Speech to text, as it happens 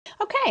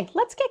Okay,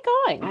 let's get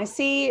going. I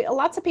see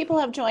lots of people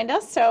have joined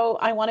us, so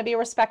I want to be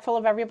respectful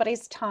of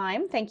everybody's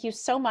time. Thank you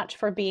so much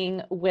for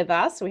being with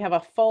us. We have a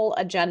full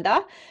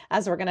agenda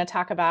as we're going to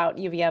talk about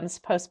UVM's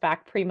Post-Bacc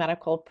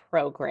Premedical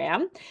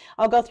Program.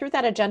 I'll go through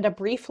that agenda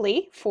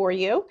briefly for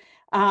you.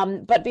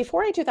 But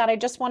before I do that, I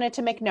just wanted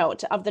to make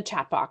note of the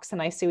chat box.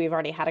 And I see we've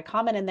already had a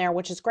comment in there,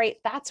 which is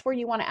great. That's where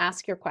you want to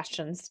ask your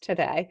questions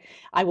today.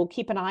 I will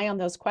keep an eye on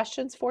those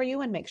questions for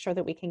you and make sure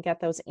that we can get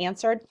those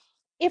answered.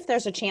 If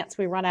there's a chance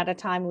we run out of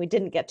time and we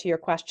didn't get to your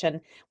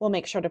question, we'll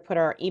make sure to put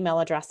our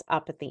email address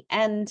up at the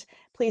end.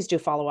 Please do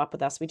follow up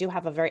with us. We do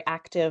have a very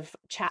active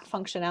chat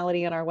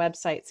functionality on our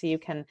website, so you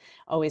can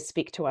always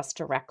speak to us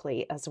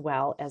directly as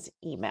well as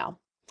email.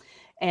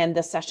 And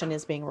this session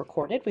is being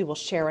recorded. We will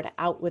share it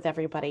out with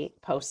everybody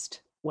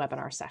post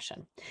webinar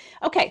session.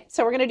 Okay,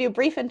 so we're going to do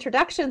brief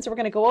introductions. We're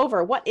going to go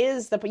over what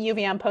is the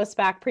UVM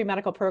Post-Bacc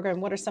Premedical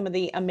Program, what are some of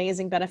the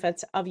amazing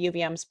benefits of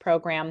UVM's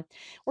program.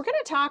 We're going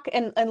to talk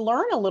and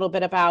learn a little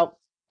bit about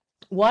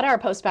what our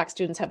post-bacc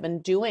students have been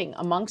doing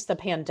amongst the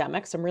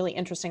pandemic, some really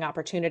interesting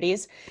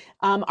opportunities.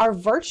 Our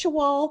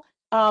virtual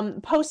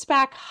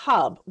Post-Bacc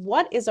Hub.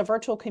 What is a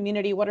virtual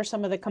community? What are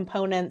some of the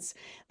components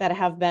that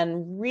have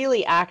been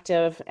really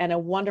active and a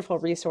wonderful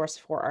resource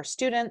for our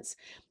students?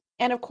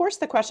 And of course,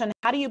 the question,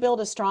 how do you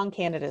build a strong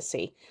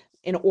candidacy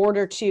in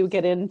order to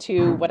get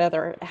into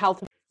whatever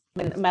health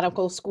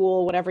medical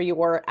school, whatever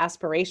your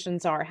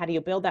aspirations are? How do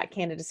you build that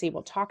candidacy?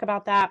 We'll talk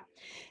about that.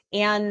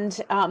 And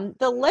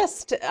the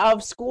list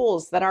of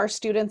schools that our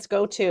students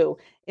go to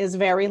is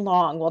very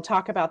long. We'll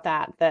talk about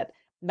that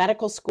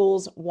medical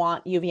schools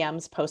want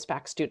UVM's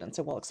post-bacc students,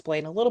 and we'll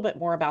explain a little bit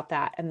more about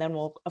that. And then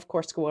we'll, of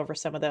course, go over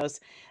some of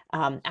those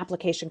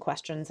application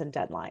questions and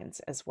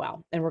deadlines as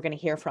well. And we're going to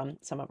hear from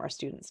some of our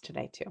students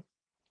today, too.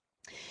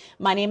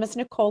 My name is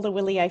Nicole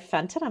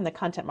DeWillie-Fenton. I'm the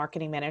Content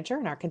Marketing Manager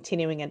in our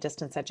Continuing and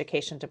Distance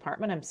Education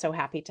Department. I'm so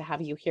happy to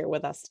have you here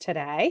with us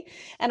today.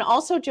 And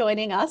also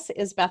joining us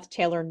is Beth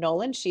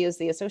Taylor-Nolan. She is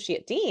the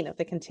Associate Dean of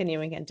the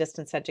Continuing and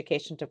Distance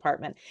Education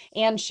Department,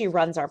 and she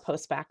runs our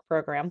post-bacc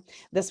program.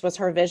 This was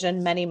her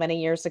vision many,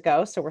 many years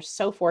ago, so we're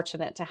so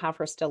fortunate to have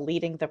her still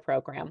leading the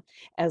program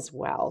as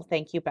well.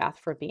 Thank you, Beth,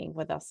 for being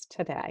with us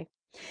today.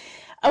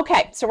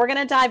 Okay, so we're going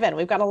to dive in.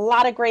 We've got a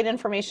lot of great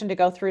information to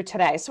go through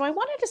today. So I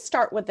wanted to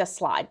start with this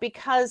slide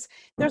because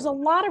there's a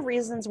lot of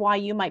reasons why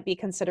you might be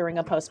considering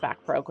a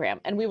post-bacc program,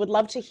 and we would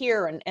love to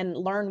hear and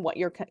learn what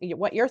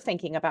you're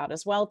thinking about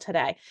as well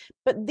today.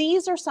 But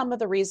these are some of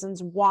the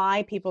reasons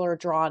why people are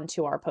drawn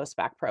to our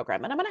post-bacc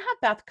program. And I'm going to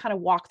have Beth kind of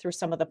walk through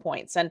some of the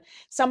points. And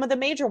some of the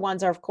major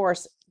ones are, of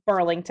course,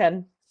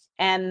 Burlington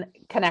and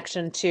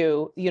connection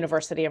to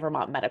University of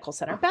Vermont Medical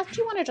Center. Beth,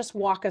 do you want to just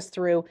walk us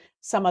through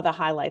some of the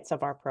highlights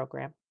of our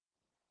program?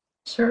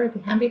 Sure, I'd be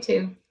happy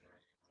to.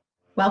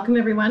 Welcome,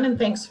 everyone, and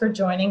thanks for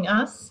joining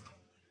us.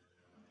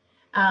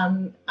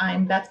 I'm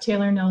Beth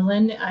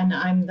Taylor-Nolan, and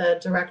I'm the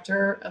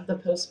Director of the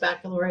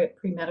Post-Baccalaureate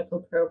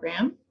Premedical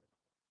Program.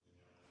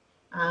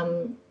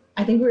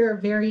 I think we're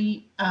a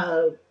very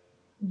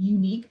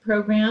unique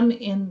program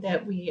in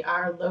that we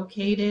are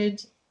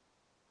located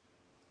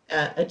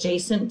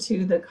adjacent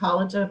to the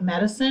College of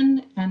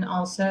Medicine and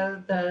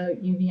also the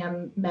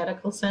UVM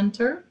Medical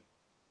Center.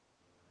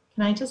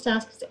 Can I just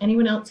ask, is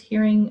anyone else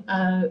hearing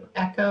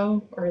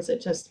echo, or is it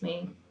just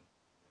me?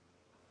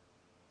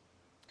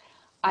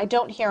 I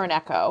don't hear an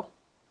echo.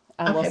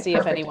 Okay, we'll see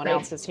perfect, if anyone great.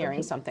 else is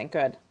hearing something.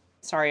 Good.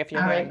 Sorry if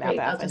you're All hearing right, that,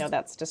 great. Beth. I know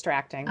that's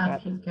distracting. I'll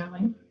But keep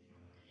going.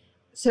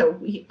 So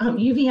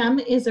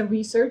UVM is a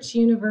research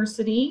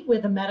university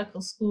with a medical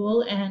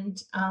school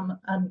and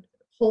a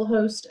whole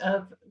host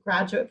of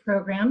graduate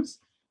programs.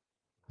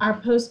 Our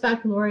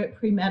Post-Baccalaureate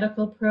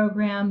Premedical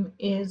Program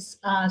is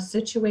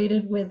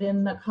situated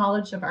within the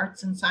College of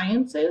Arts and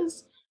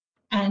Sciences,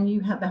 and you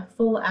have a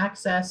full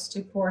access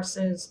to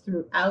courses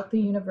throughout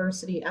the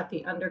university at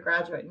the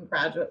undergraduate and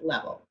graduate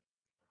level.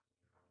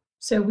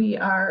 So we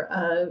are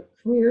a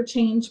career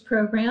change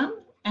program,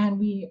 and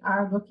we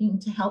are looking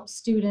to help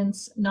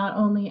students not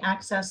only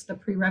access the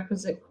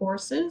prerequisite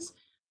courses,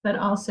 but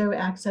also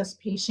access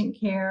patient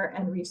care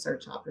and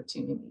research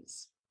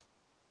opportunities.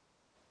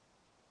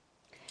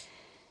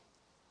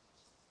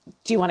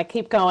 do you want to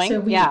keep going?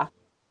 So Yeah.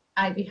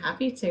 I'd be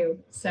happy to.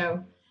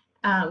 So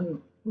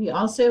we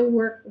also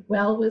work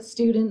well with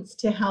students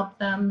to help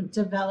them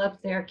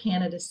develop their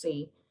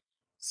candidacy.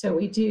 So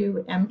we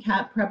do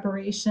MCAT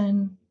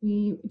preparation.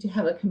 We do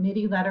have a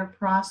committee letter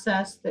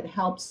process that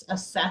helps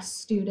assess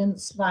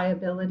students'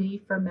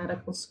 viability for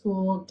medical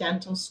school,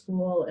 dental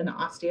school, and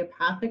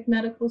osteopathic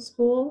medical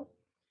school.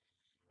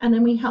 And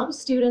then we help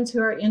students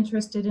who are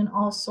interested in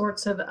all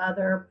sorts of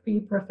other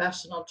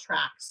pre-professional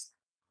tracks.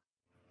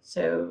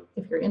 So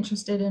if you're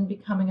interested in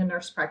becoming a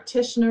nurse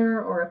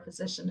practitioner or a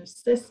physician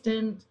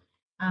assistant,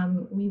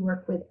 we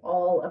work with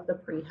all of the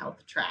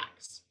pre-health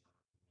tracks.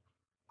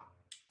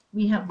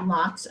 We have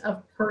lots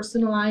of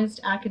personalized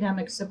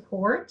academic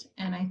support,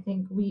 and I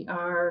think we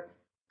are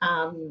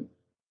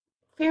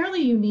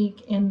fairly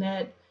unique in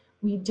that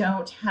we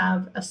don't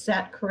have a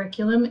set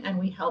curriculum, and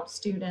we help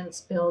students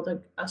build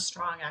a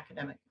strong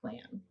academic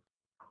plan.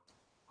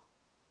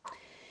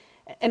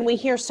 And we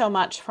hear so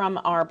much from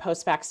our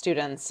post-bac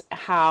students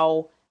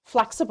how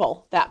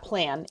flexible that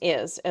plan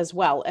is as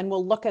well. And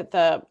we'll look at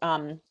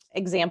the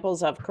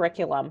examples of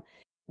curriculum.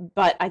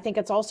 But I think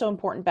it's also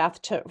important, Beth,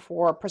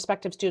 for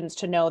prospective students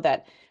to know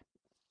that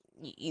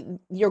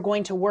you're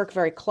going to work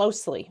very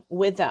closely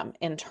with them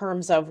in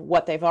terms of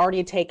what they've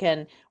already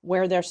taken,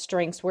 where their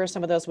strengths, where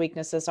some of those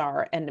weaknesses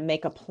are, and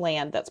make a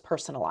plan that's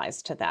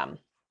personalized to them.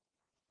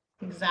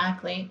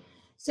 Exactly.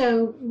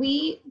 So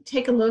we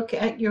take a look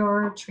at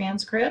your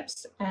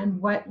transcripts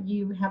and what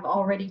you have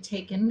already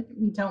taken.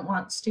 We don't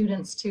want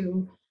students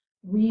to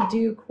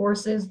redo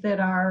courses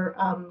that are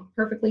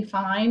perfectly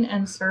fine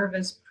and serve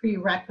as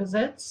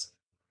prerequisites.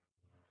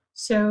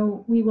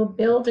 So we will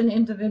build an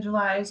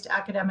individualized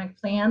academic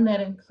plan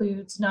that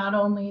includes not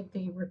only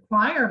the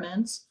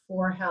requirements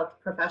for health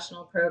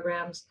professional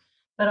programs,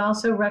 but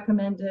also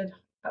recommended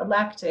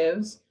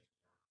electives.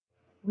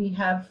 We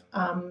have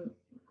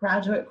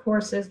graduate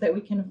courses that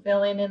we can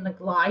fill in the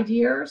glide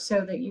year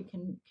so that you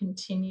can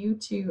continue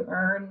to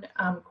earn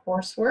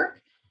coursework.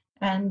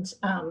 And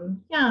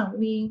yeah,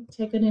 we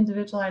take an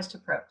individualized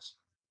approach.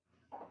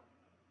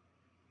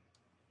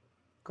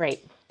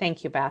 Great.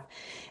 Thank you, Beth.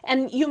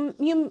 And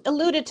you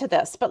alluded to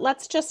this, but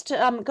let's just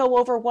go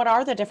over what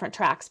are the different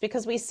tracks,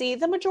 because we see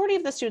the majority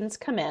of the students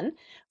come in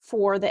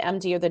for the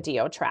MD or the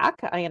DO track.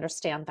 I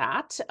understand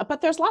that,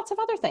 but there's lots of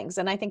other things.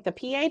 And I think the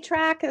PA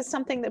track is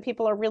something that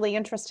people are really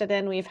interested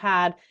in. We've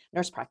had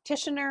nurse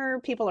practitioner,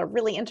 people are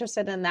really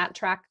interested in that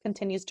track,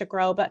 continues to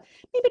grow, but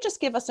maybe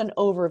just give us an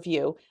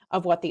overview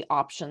of what the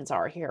options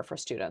are here for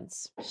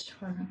students.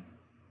 Sure.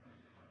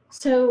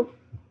 So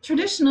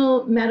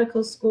traditional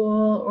medical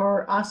school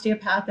or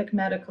osteopathic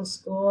medical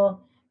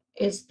school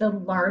is the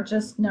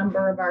largest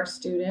number of our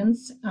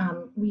students.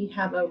 We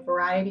have a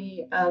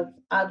variety of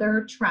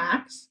other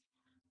tracks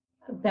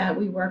that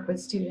we work with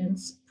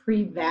students: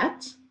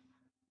 pre-vet,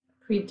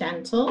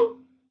 pre-dental.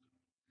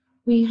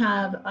 We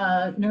have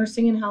a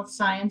nursing and health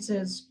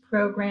sciences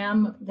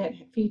program that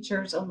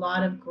features a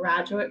lot of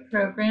graduate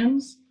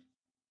programs,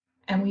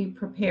 and we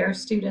prepare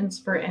students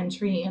for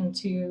entry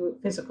into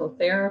physical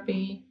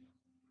therapy,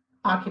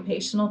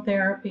 occupational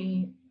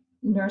therapy,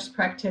 nurse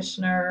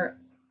practitioner,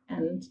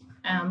 and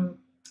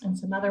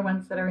some other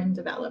ones that are in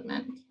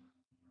development.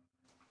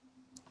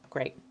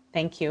 Great.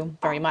 Thank you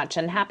very much,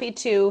 and happy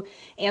to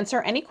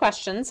answer any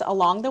questions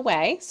along the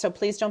way. So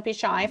please don't be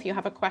shy if you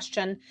have a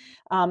question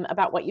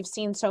about what you've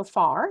seen so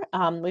far.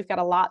 We've got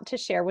a lot to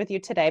share with you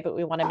today, but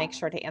we want to make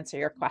sure to answer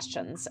your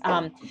questions.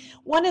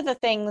 One of the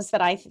things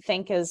that I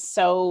think is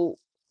so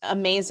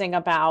amazing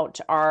about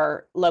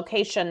our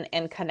location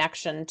and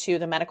connection to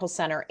the medical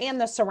center and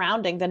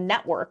the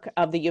network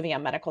of the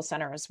UVM Medical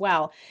Center as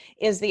well,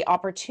 is the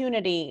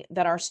opportunity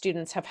that our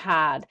students have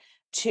had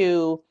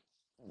to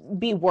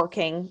be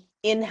working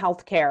in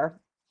healthcare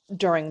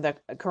during the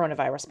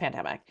coronavirus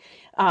pandemic.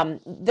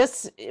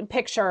 This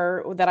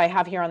picture that I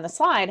have here on the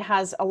slide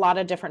has a lot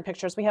of different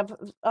pictures. We have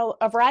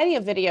a variety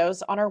of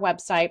videos on our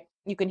website.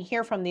 You can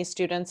hear from these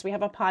students. We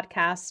have a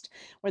podcast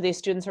where these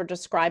students are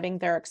describing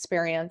their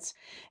experience.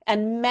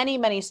 And many,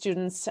 many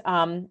students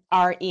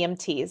are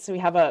EMTs. So we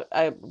have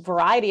a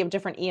variety of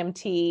different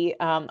EMT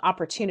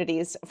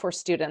opportunities for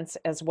students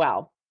as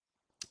well.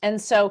 And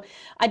so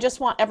I just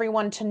want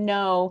everyone to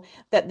know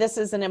that this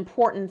is an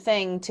important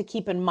thing to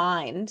keep in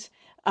mind,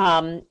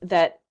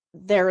 that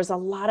there is a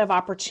lot of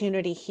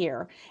opportunity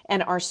here,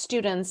 and our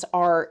students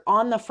are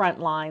on the front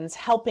lines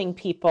helping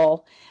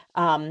people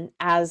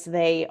as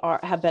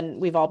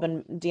we've all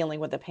been dealing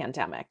with the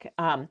pandemic.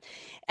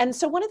 And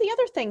so one of the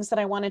other things that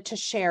I wanted to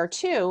share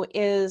too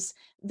is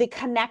the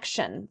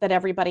connection that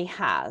everybody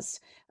has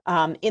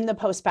in the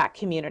post-bac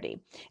community.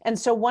 And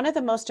so one of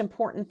the most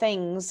important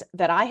things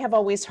that I have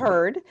always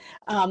heard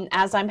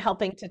as I'm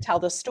helping to tell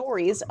the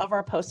stories of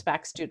our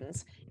post-bac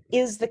students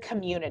is the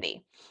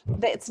community.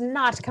 It's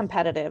not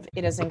competitive.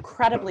 It is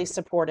incredibly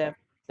supportive.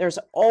 There's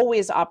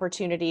always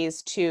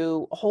opportunities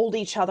to hold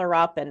each other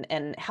up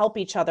and help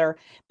each other,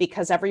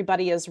 because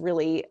everybody is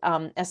really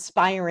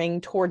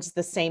aspiring towards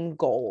the same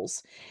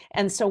goals.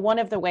 And so one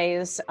of the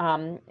ways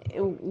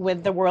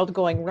with the world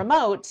going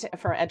remote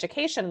for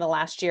education in the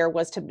last year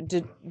was to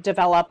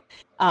develop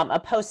a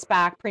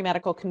Post-Bacc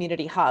Premedical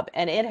Community Hub.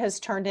 And it has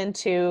turned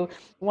into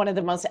one of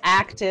the most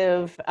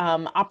active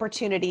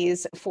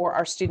opportunities for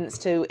our students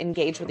to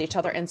engage with each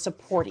other and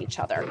support each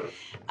other.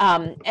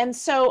 And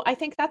so I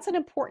think that's an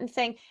important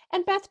thing.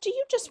 And Beth, do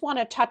you just want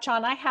to touch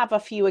on, I have a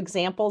few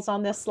examples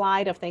on this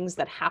slide of things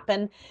that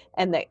happen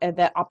and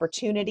the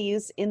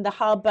opportunities in the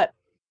hub, but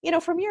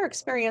from your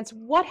experience,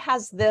 what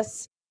has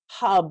this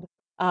hub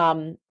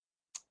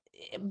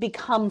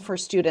become for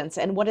students,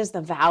 and what is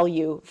the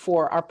value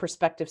for our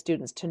prospective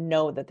students to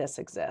know that this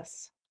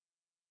exists?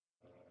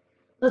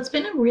 Well, it's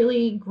been a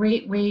really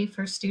great way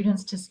for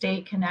students to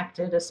stay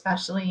connected,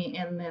 especially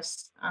in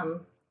this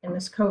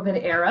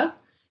COVID era.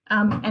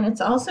 And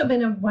it's also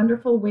been a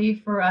wonderful way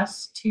for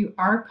us to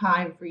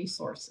archive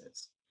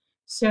resources.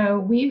 So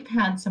we've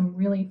had some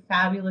really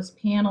fabulous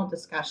panel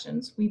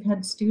discussions. We've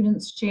had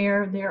students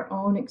share their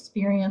own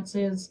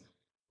experiences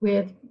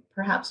with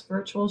perhaps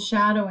virtual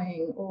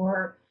shadowing,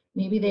 or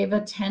maybe they've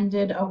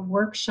attended a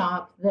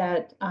workshop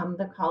that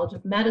the College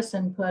of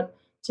Medicine put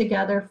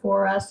together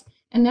for us.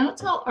 And now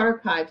it's all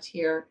archived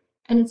here.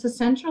 And it's a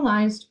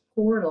centralized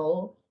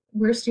portal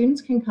where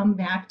students can come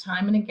back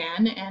time and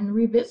again and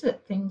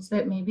revisit things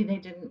that maybe they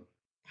didn't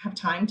have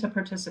time to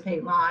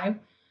participate live.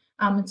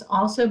 It's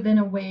also been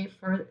a way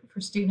for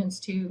students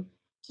to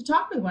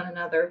talk with one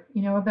another,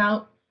 you know,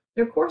 about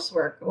their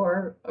coursework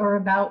or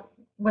about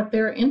what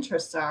their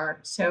interests are.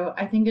 So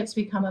I think it's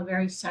become a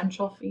very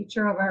central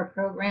feature of our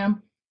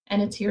program,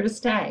 and it's here to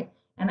stay.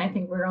 And I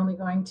think we're only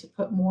going to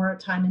put more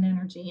time and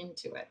energy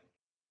into it.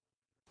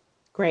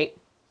 Great.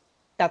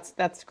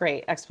 That's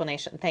great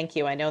explanation. Thank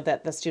you. I know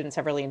that the students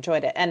have really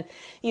enjoyed it. And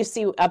you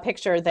see a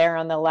picture there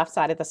on the left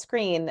side of the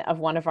screen of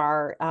one of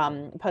our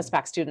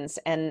post-bac students,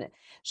 and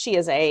she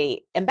is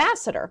a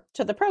ambassador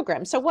to the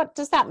program. So what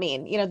does that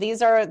mean? You know,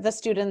 these are the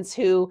students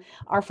who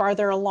are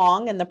farther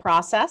along in the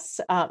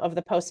process of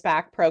the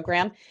post-bac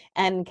program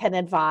and can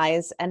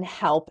advise and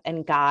help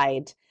and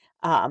guide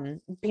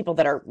people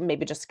that are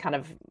maybe just kind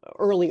of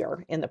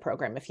earlier in the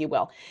program, if you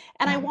will.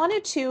 And I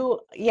wanted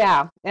to,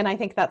 yeah, and I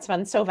think that's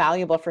been so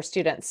valuable for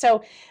students.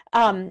 So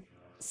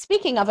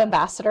speaking of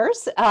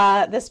ambassadors,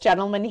 this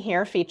gentleman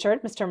here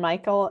featured, Mr.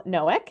 Michael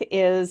Nowick,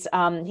 is,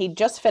 he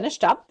just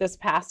finished up this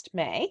past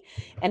May,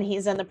 and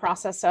he's in the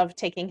process of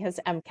taking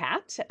his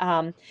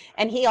MCAT.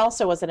 And he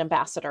also was an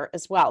ambassador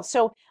as well.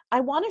 So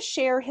I want to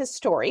share his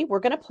story. We're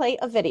going to play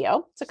a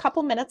video. It's a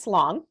couple minutes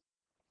long.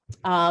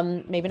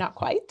 Maybe not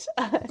quite.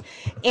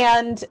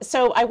 And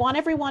so I want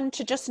everyone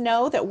to just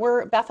know that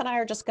Beth and I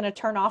are just going to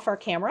turn off our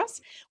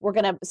cameras.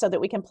 So that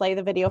we can play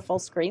the video full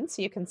screen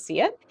so you can see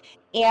it.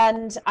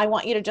 And I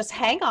want you to just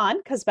hang on,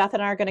 because Beth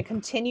and I are going to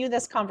continue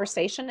this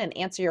conversation and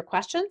answer your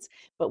questions,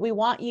 but we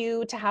want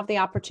you to have the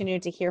opportunity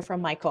to hear from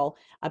Michael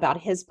about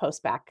his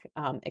post-bac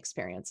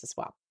experience as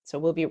well. So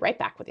we'll be right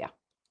back with you.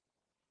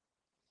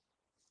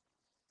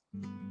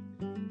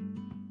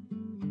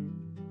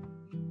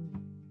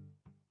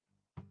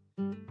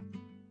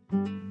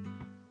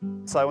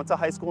 So I went to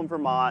high school in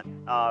Vermont,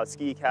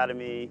 ski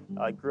academy.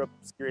 I grew up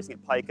ski racing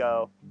at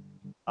Pico,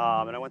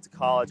 and I went to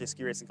college. I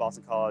ski racing at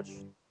Boston College.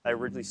 I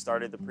originally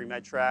started the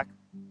pre-med track,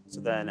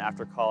 so then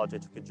after college I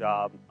took a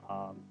job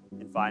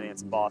in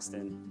finance in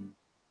Boston,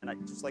 and I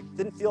just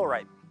didn't feel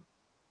right.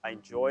 I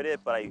enjoyed it,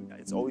 but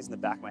it's always in the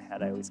back of my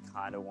head. I always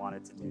kind of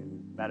wanted to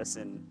do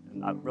medicine,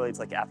 and really it's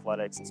like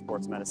athletics and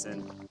sports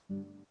medicine.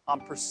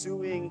 I'm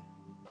pursuing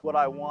what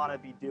I want to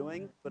be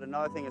doing, but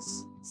another thing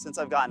is, since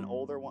I've gotten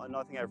older,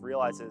 another thing I've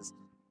realized is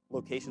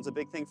location's a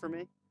big thing for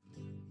me.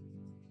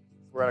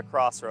 We're at a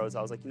crossroads.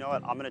 I was like, you know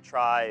what, I'm going to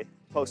try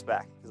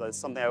post-bac, because it's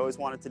something I always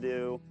wanted to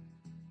do.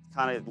 It's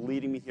kind of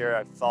leading me here.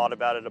 I've thought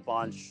about it a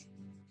bunch.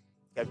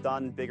 I've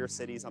done bigger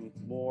cities. I'm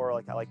more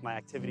I like my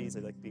activities. I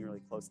like being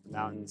really close to the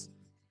mountains.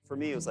 For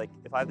me, it was like,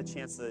 if I have the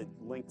chance to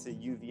link to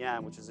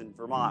UVM, which is in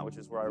Vermont, which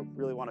is where I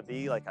really want to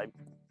be, I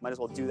might as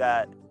well do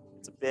that.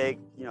 It's a big,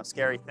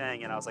 scary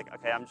thing. And I was like,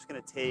 okay, I'm just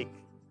going to take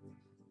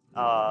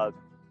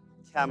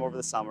chem over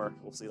the summer.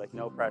 We'll see,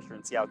 no pressure,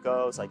 and see how it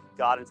goes. I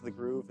got into the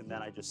groove, and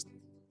then I just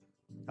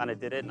kind of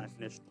did it, and I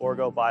finished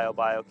orgo,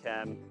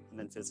 biochem, and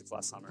then physics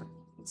last summer.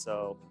 And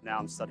so now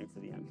I'm studying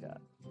for the MCAT.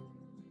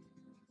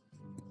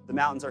 The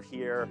mountains are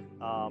here.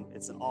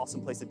 It's an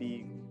awesome place to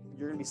be.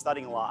 You're going to be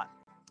studying a lot.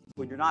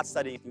 When you're not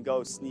studying, you can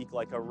go sneak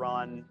a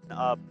run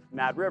up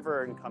Mad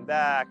River and come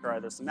back, or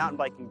there's some mountain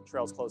biking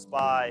trails close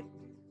by.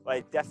 But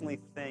I definitely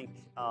think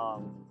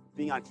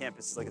being on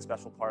campus is a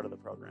special part of the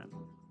program.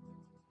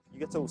 You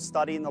get to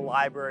study in the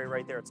library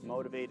right there. It's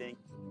motivating.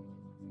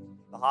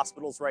 The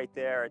hospital's right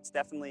there.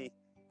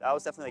 That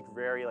was definitely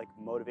very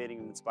motivating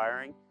and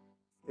inspiring.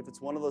 If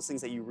it's one of those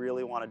things that you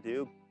really want to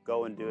do,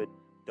 go and do it.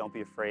 Don't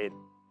be afraid.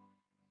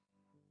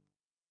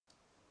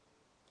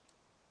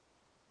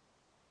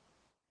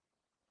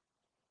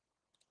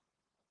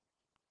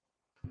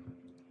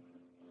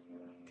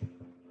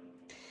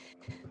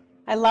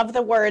 I love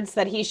the words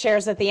that he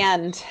shares at the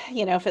end.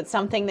 If it's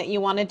something that you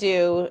want to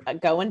do,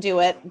 go and do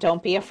it.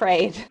 Don't be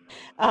afraid.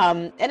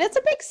 And it's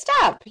a big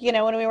step,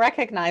 when we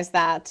recognize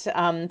that.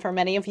 For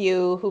many of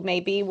you who may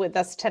be with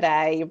us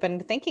today, you've been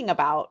thinking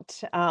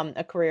about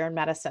a career in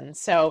medicine.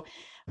 So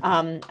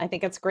I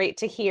think it's great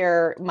to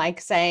hear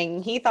Mike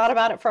saying he thought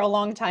about it for a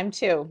long time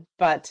too,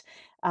 but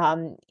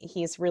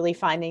he's really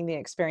finding the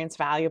experience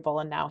valuable,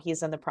 and now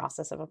he's in the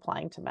process of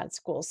applying to med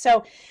school.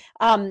 So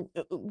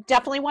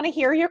definitely want to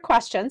hear your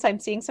questions. I'm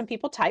seeing some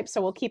people type, so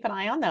we'll keep an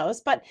eye on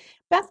those. But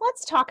Beth,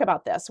 let's talk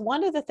about this.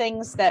 One of the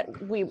things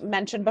that we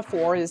mentioned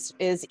before is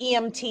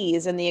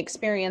EMTs and the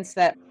experience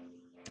that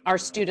our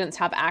students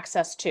have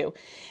access to.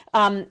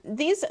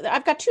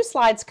 I've got two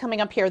slides coming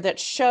up here that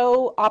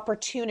show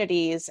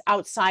opportunities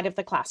outside of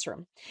the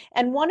classroom.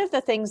 And one of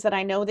the things that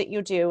I know that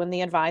you do, and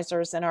the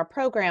advisors in our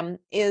program,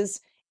 is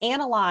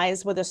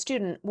analyze with a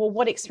student, well,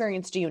 what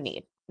experience do you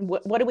need?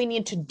 what do we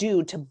need to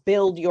do to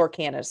build your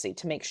candidacy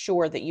to make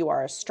sure that you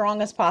are as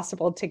strong as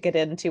possible to get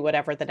into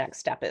whatever the next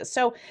step is?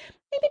 So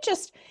maybe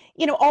just,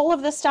 all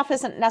of this stuff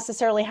isn't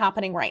necessarily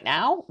happening right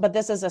now, but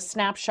this is a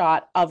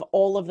snapshot of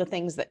all of the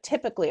things that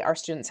typically our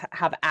students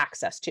have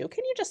access to.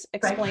 Can you just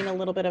explain a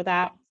little bit of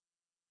that?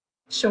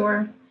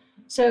 Sure.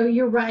 So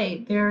you're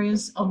right. There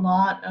is a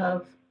lot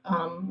of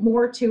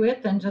more to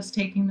it than just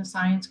taking the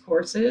science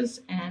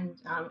courses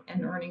and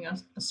earning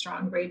a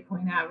strong grade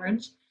point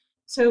average.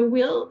 So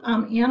we'll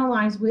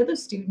analyze with a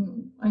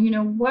student,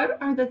 what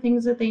are the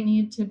things that they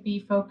need to be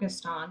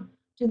focused on?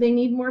 Do they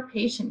need more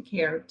patient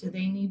care? Do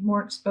they need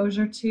more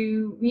exposure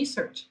to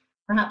research?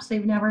 Perhaps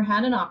they've never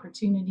had an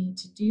opportunity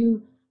to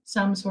do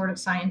some sort of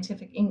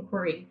scientific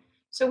inquiry.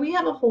 So we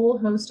have a whole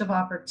host of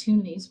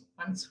opportunities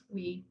once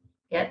we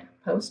get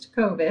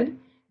post-COVID,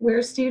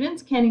 where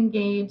students can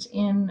engage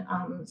in,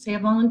 say, a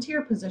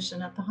volunteer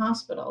position at the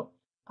hospital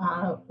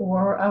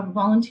or a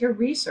volunteer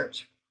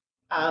research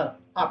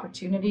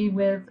opportunity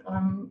with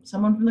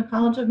someone from the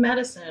College of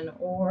Medicine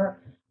or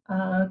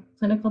a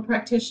clinical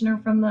practitioner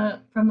from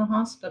the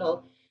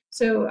hospital.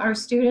 So our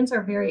students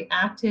are very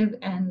active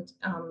and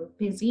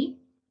busy.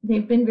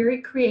 They've been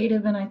very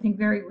creative and I think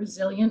very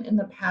resilient in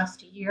the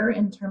past year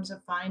in terms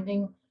of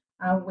finding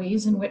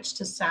ways in which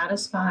to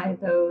satisfy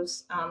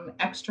those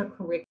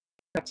extracurricular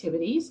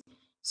activities.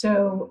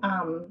 So,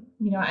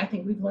 I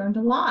think we've learned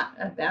a lot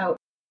about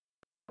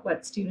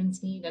what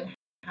students need and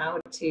how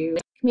to.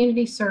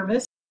 Community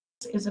service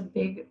is a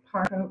big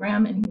part of the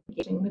program and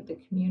engaging with the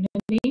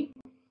community.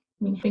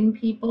 Helping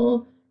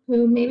people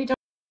who maybe don't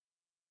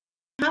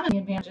have any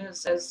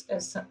advantages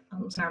as some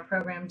in our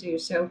program do.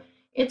 So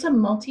it's a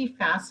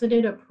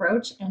multifaceted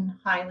approach and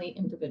highly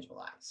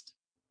individualized.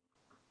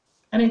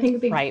 And I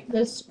think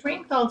the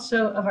strength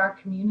also of our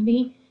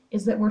community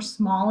is that we're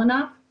small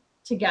enough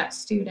to get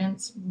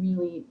students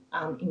really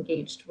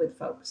engaged with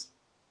folks.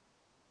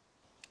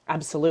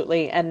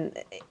 Absolutely. And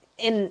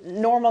in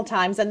normal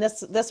times, and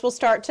this will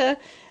start to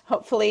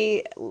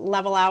hopefully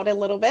level out a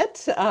little bit,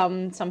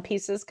 some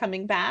pieces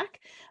coming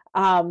back,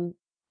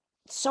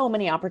 so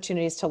many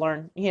opportunities to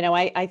learn.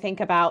 I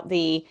think about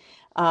the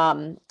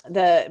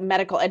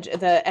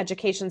the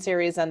education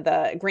series and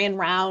the grand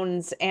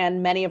rounds,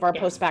 and many of our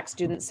post-bac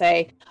students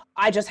say,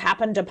 I just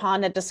happened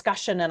upon a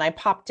discussion and I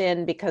popped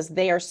in because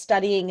they are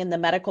studying in the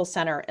medical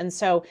center. And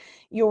so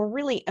you're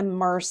really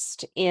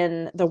immersed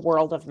in the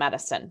world of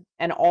medicine,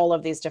 and all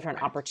of these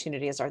different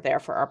opportunities are there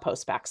for our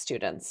post-bac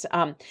students.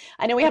 I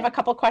know we have a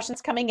couple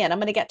questions coming in. I'm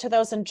going to get to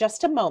those in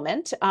just a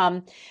moment,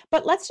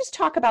 but let's just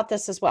talk about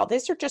this as well.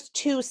 These are just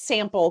two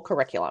sample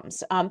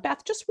curriculums.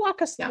 Beth, just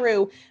walk us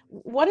through,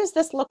 what does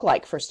this look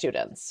like for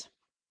students?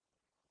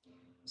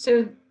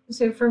 So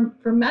for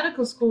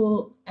medical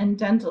school and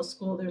dental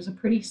school, there's a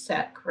pretty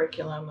set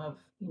curriculum of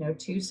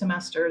 2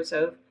 semesters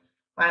of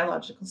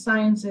biological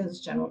sciences,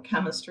 general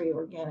chemistry,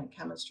 organic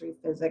chemistry,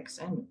 physics,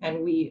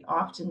 and we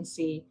often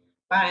see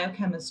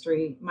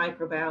biochemistry,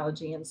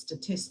 microbiology, and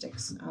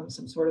statistics,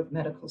 some sort of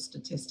medical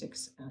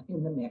statistics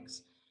in the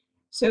mix.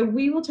 So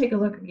we will take a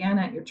look again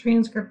at your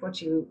transcript,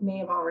 what you may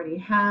have already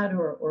had,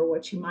 or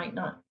what you might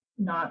not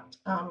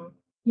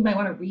you might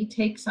want to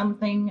retake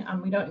something.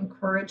 We don't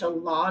encourage a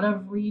lot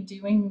of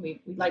redoing.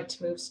 We like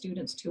to move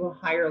students to a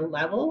higher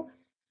level,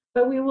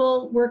 but we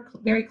will work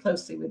very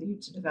closely with you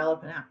to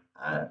develop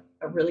a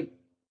really,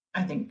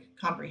 I think,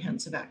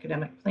 comprehensive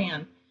academic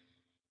plan.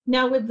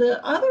 Now, with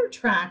the other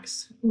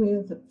tracks,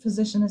 with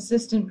physician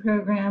assistant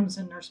programs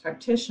and nurse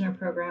practitioner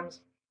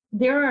programs,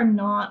 there are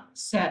not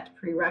set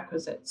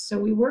prerequisites. So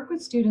we work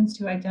with students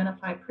to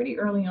identify pretty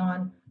early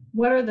on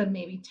what are the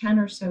maybe 10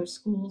 or so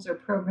schools or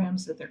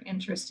programs that they're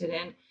interested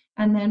in,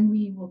 and then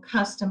we will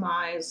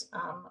customize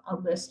a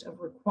list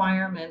of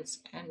requirements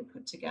and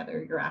put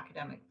together your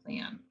academic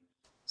plan.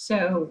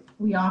 So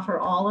we offer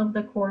all of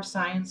the core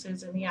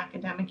sciences in the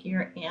academic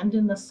year and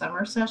in the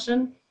summer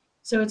session.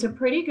 So it's a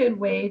pretty good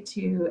way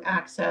to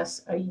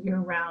access a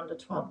year-round, a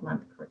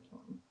 12-month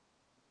curriculum.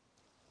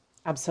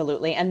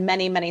 Absolutely. And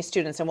many, many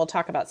students, and we'll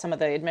talk about some of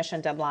the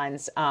admission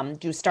deadlines,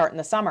 do start in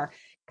the summer.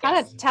 Kind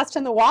of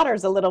testing the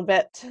waters a little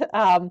bit.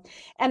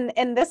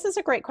 And this is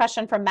a great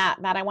question from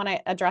Matt. Matt, I want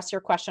to address your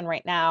question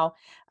right now.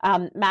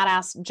 Matt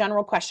asked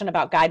general question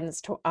about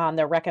guidance on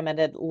the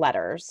recommended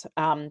letters,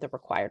 the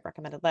required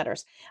recommended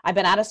letters. I've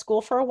been out of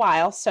school for a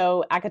while,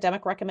 so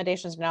academic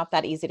recommendations are not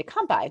that easy to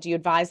come by. Do you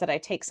advise that I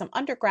take some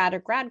undergrad or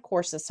grad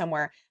courses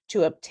somewhere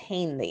to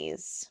obtain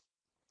these?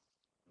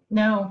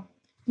 No,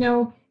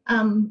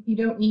 you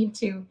don't need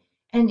to.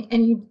 And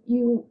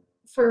you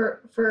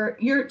for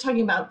you're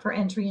talking about for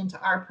entry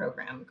into our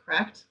program,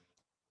 correct?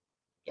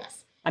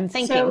 Yes. I'm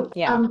thinking,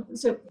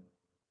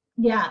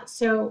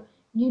 so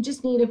you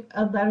just need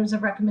a letters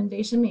of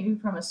recommendation, maybe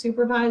from a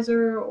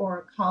supervisor or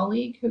a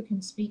colleague who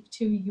can speak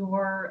to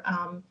your,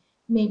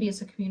 maybe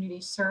it's a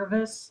community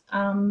service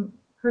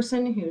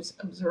person who's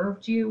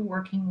observed you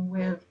working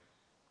with,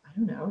 I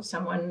don't know,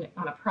 someone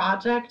on a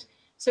project.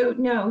 So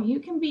no, you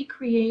can be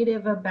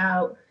creative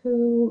about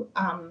who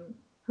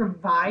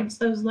provides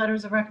those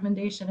letters of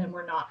recommendation, and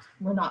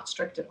we're not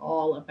strict at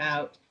all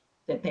about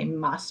that they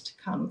must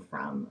come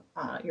from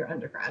your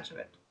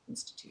undergraduate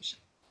institution.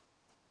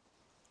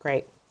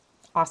 Great.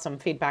 Awesome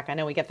feedback. I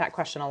know we get that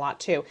question a lot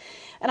too.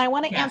 And I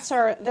want to Yes.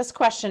 answer this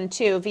question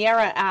too.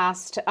 Viera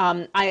asked,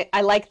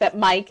 I like that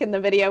Mike in the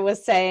video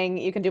was saying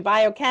you can do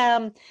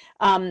biochem.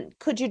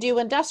 Could you do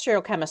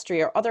industrial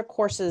chemistry or other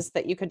courses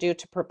that you could do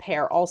to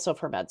prepare also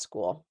for med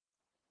school?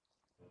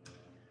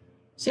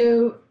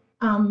 So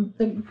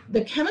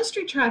the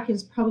chemistry track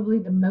is probably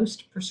the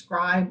most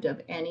prescribed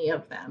of any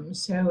of them.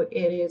 So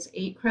it is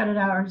 8 credit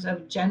hours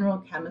of general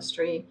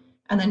chemistry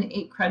and then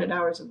 8 credit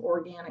hours of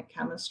organic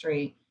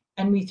chemistry.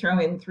 And we throw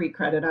in 3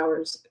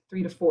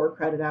 to 4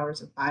 credit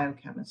hours of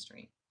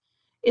biochemistry.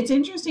 It's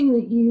interesting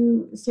that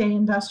you say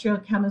industrial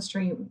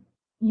chemistry.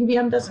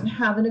 UVM doesn't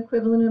have an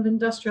equivalent of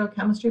industrial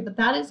chemistry, but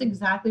that is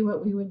exactly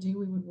what we would do.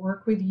 We would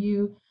work with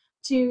you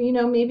to,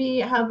 maybe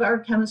have our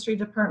chemistry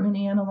department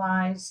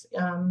analyze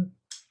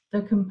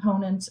the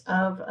components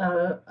of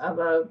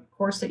a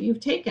course that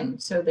you've taken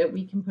so that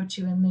we can put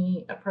you in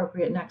the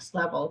appropriate next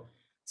level.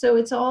 So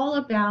it's all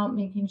about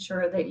making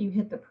sure that you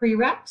hit the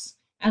prereqs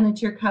and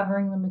that you're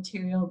covering the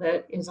material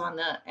that is on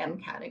the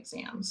MCAT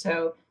exam.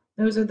 So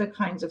those are the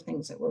kinds of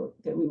things that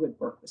we would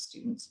work with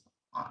students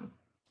on.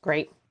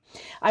 Great.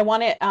 I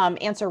want to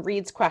answer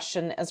Reed's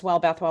question as well,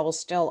 Beth, while we're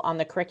still on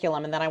the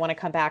curriculum. And then I want to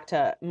come back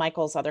to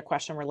Michael's other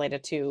question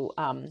related to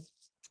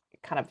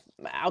kind of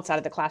outside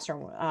of the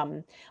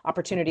classroom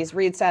opportunities.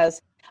 Reed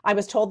says, I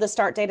was told the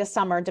start date is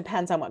summer,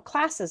 depends on what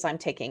classes I'm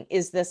taking.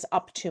 Is this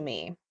up to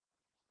me?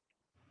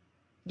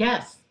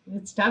 Yes,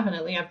 it's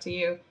definitely up to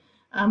you.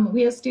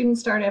 We have students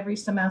start every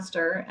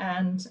semester,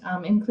 and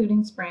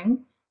including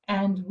spring,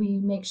 and we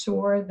make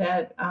sure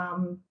that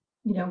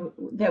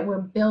that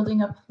we're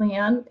building a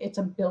plan. It's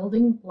a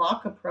building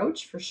block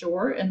approach for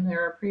sure, and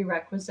there are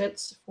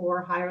prerequisites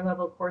for higher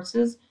level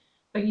courses,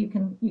 but you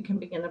can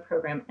begin the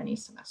program any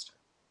semester.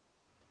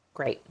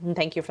 Great, and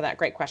thank you for that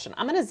great question.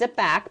 I'm going to zip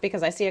back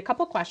because I see a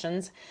couple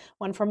questions,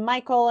 one from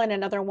Michael and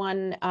another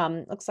one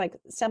looks like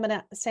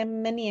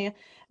Semenia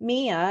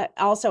Mia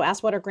also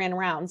asked, what are grand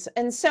rounds?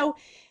 And so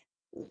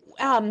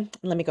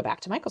let me go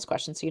back to Michael's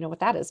question so you know what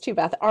that is too,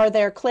 Beth. Are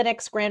there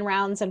clinics, grand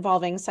rounds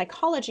involving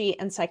psychology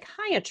and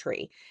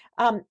psychiatry?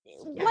 Why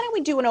don't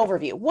we do an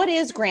overview? What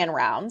is grand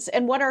rounds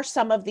and what are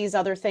some of these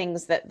other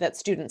things that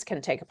students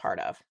can take a part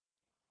of?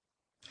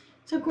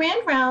 So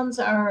grand rounds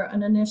are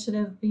an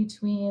initiative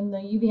between the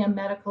UVM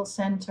Medical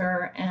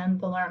Center and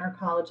the Larner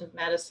College of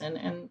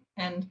Medicine,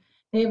 and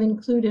they have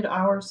included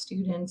our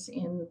students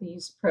in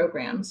these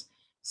programs.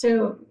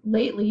 So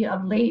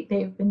of late,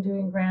 they've been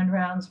doing grand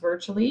rounds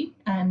virtually,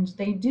 and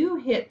they do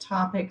hit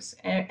topics,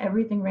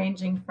 everything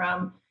ranging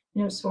from,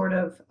 sort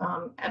of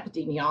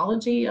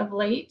epidemiology of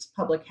late,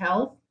 public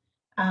health.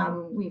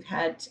 We've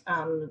had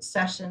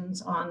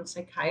sessions on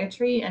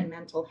psychiatry and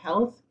mental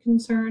health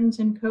concerns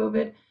in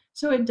COVID.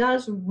 So it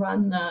does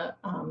run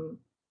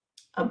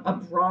a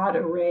broad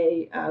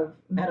array of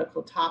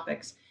medical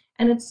topics.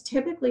 And it's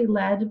typically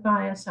led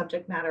by a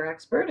subject matter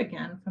expert,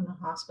 again, from the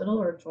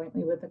hospital or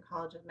jointly with the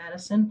College of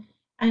Medicine.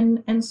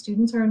 And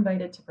students are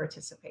invited to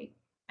participate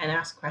and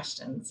ask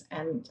questions.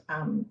 And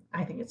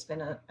I think it's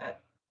been a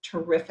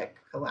terrific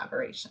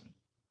collaboration.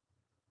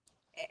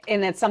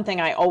 And it's something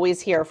I always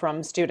hear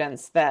from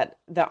students, that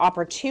the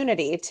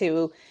opportunity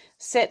to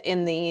sit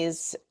in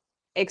these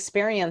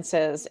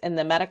experiences in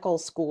the medical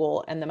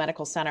school and the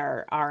medical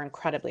center are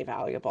incredibly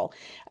valuable.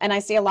 And I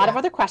see a lot of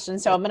other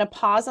questions. So I'm going to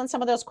pause on some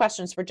of those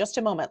questions for just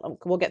a moment.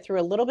 We'll get through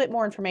a little bit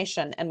more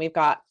information, and we've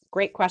got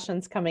great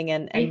questions coming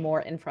in and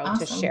more info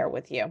to share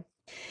with you.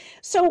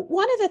 So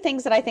one of the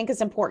things that I think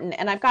is important,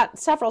 and I've got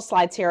several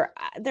slides here,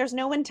 there's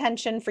no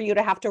intention for you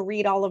to have to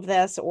read all of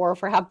this or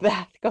for have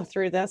Beth go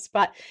through this,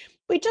 but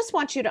we just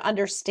want you to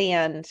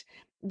understand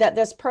that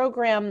this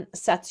program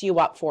sets you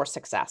up for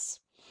success.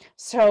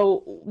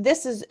 So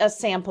this is a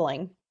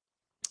sampling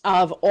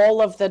of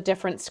all of the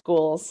different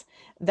schools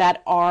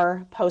that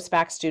our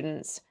post-bac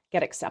students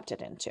get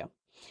accepted into.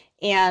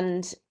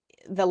 And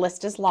the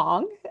list is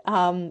long,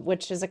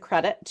 which is a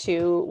credit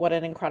to what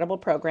an incredible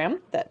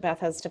program that Beth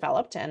has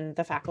developed and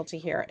the faculty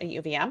here at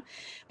UVM.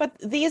 But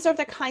these are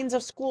the kinds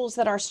of schools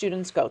that our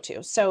students go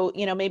to. So,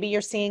 maybe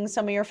you're seeing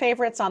some of your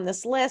favorites on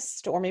this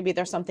list, or maybe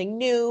there's something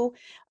new.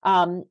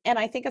 And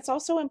I think it's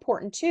also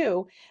important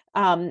too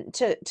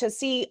to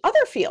see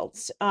other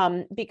fields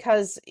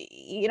because,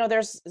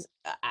 there's,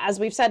 as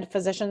we've said,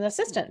 physician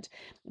assistant.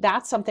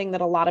 That's something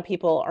that a lot of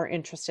people are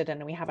interested in.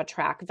 And we have a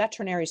track,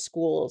 veterinary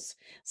schools,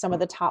 some of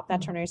the top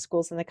veterinary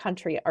schools in the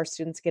country our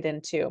students get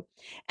into.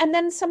 And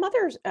then some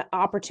other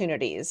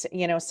opportunities,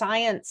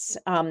 science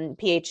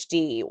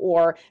PhD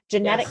or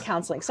genetic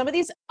counseling, some of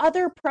these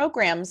other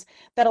programs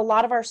that a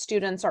lot of our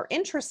students are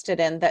interested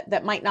in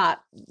that might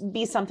not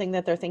be something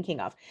that they're thinking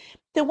of.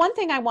 The one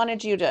thing I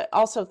wanted you to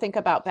also think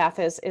about, Beth,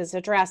 is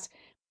address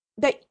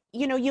that,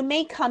 you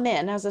may come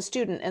in as a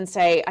student and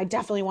say, I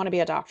definitely want to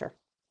be a doctor.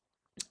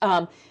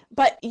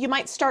 But you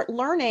might start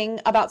learning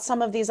about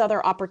some of these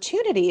other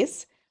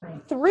opportunities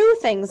through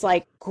things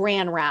like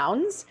grand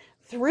rounds,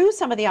 through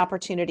some of the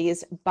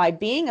opportunities by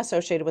being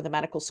associated with a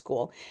medical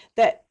school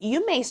that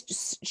you may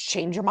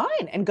change your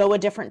mind and go a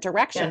different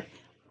direction. Yeah.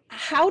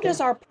 How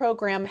does our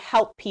program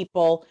help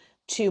people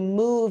to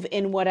move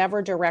in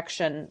whatever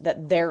direction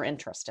that they're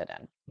interested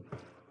in?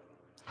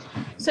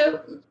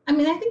 So, I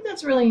mean, I think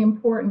that's really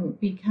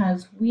important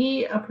because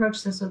we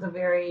approach this with a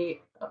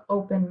very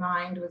open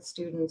mind with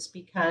students,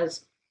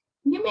 because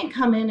you may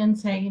come in and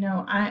say,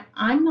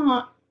 I'm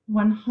not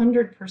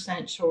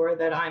 100% sure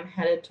that I'm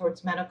headed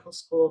towards medical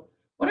school.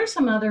 What are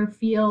some other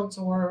fields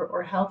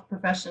or health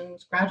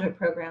professions, graduate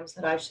programs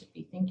that I should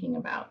be thinking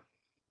about?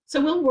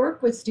 So we'll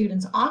work with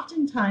students.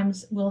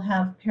 Oftentimes we'll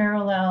have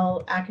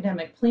parallel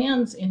academic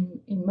plans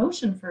in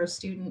motion for a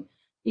student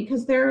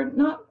because they're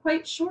not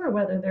quite sure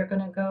whether they're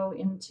going to go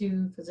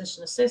into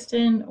physician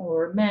assistant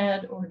or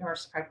med or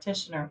nurse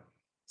practitioner.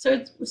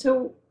 So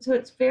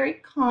it's very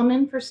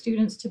common for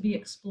students to be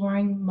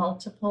exploring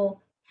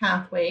multiple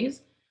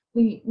pathways.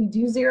 We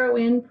do zero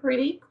in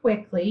pretty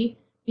quickly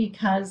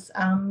because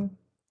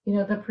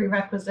the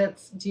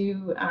prerequisites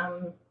do.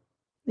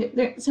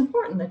 It's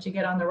important that you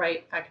get on the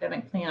right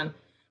academic plan,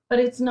 but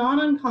it's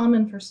not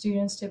uncommon for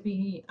students to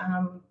be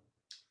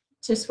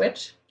to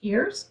switch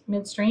gears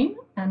midstream,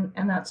 and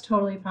that's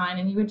totally fine.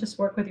 And you would just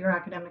work with your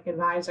academic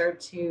advisor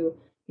to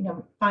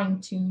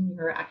fine tune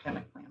your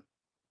academic plan.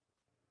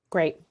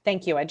 Great,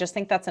 thank you. I just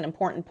think that's an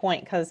important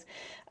point because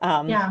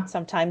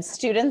sometimes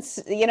students,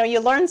 you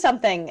learn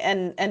something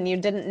and you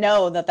didn't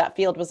know that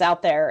field was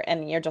out there,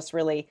 and you're just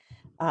really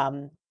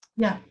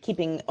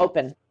keeping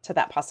open to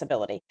that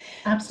possibility.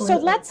 Absolutely.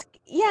 So let's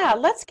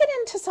get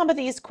into some of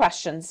these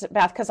questions,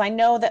 Beth, because I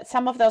know that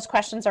some of those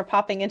questions are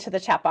popping into the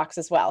chat box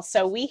as well.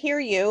 So we hear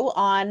you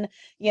on,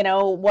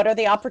 what are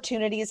the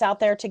opportunities out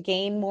there to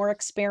gain more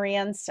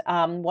experience?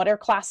 What are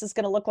classes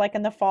going to look like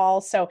in the fall?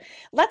 So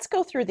let's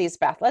go through these,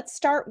 Beth. Let's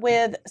start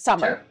with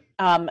summer.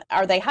 Sure.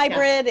 Are they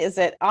hybrid? Yeah. Is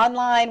it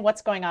online?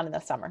 What's going on in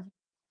the summer?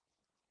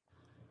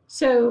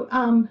 So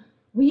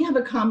we have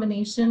a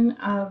combination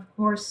of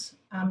course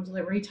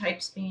delivery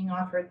types being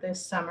offered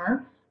this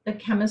summer. The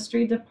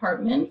chemistry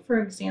department, for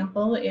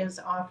example, is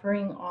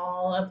offering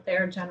all of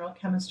their general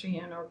chemistry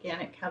and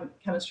organic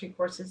chemistry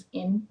courses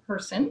in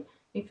person.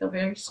 They feel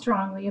very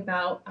strongly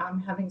about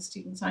having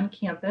students on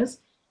campus.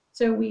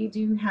 So we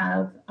do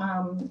have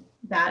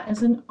that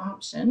as an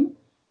option.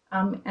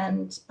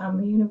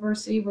 The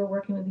university, we're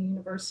working with the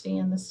university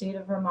and the state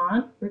of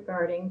Vermont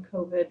regarding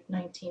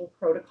COVID-19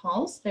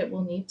 protocols that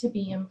will need to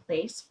be in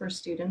place for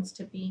students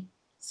to be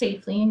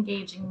safely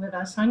engaging with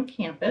us on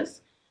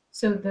campus.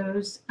 So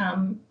those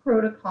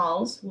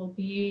protocols will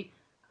be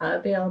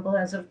available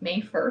as of May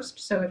 1st.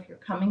 So if you're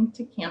coming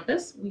to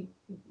campus, we'd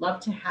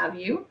love to have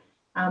you.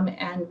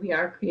 And we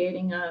are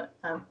creating a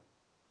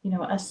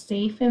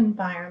safe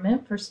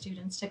environment for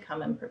students to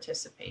come and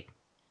participate.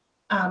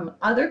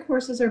 Other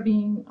courses are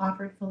being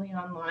offered fully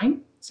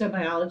online. So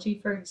biology,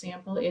 for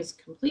example, is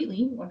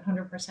completely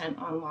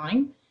 100%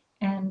 online,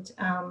 and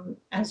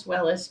as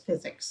well as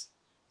physics.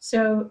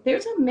 So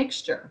there's a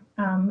mixture,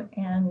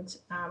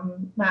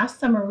 last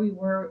summer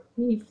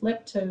we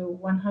flipped to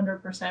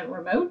 100%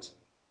 remote,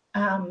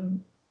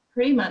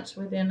 pretty much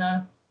within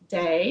a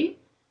day,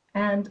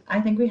 and I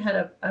think we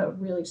had a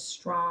really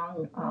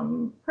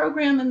strong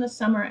program in the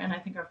summer, and I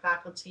think our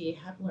faculty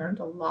have learned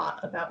a lot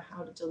about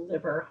how to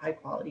deliver high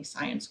quality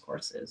science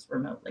courses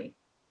remotely.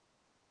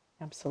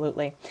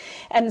 Absolutely.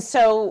 And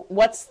so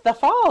what's the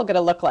fall going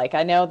to look like?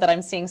 I know that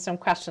I'm seeing some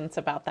questions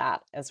about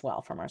that as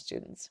well from our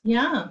students.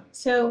 Yeah,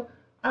 so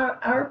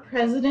our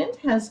president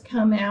has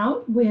come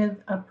out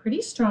with a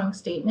pretty strong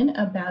statement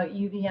about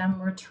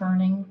UVM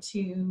returning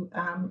to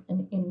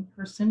an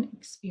in-person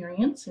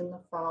experience in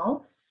the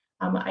fall.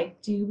 I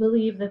do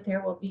believe that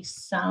there will be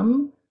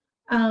some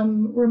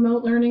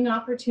remote learning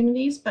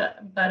opportunities,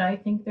 but I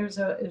think there's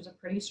a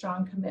pretty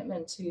strong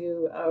commitment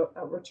to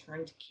a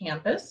return to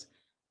campus.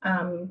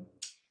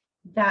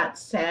 That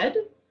said,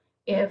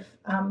 if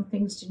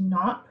things do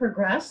not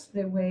progress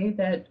the way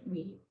that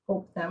we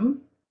hope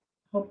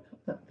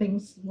that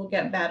things will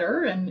get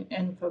better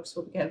and folks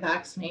will get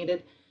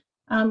vaccinated,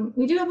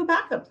 we do have a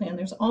backup plan.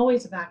 There's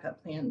always a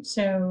backup plan.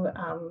 So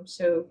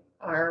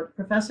our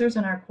professors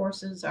and our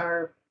courses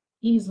are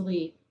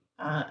easily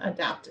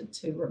adapted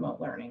to remote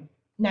learning.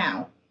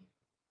 Now,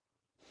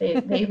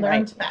 they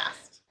learned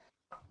fast.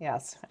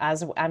 Yes,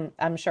 as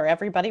I'm sure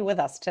everybody with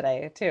us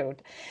today too.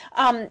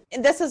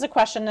 This is a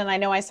question, and I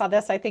know I saw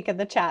this, I think, in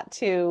the chat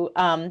too.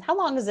 How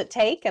long does it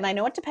take? And I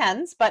know it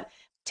depends, but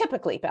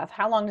typically, Beth,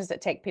 how long does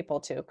it take people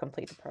to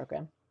complete the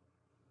program?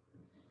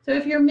 So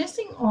if you're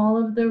missing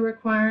all of the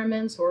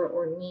requirements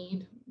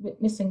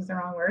missing is the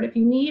wrong word. If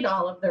you need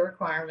all of the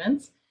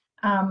requirements,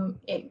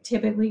 it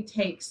typically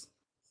takes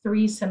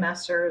 3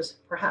 semesters,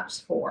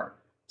 perhaps 4,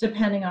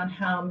 depending on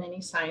how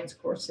many science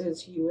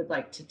courses you would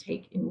like to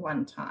take in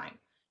one time.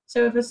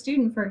 So if a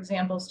student, for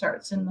example,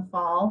 starts in the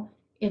fall,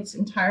 it's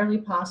entirely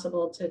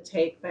possible to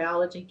take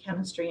biology,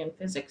 chemistry, and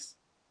physics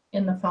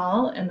in the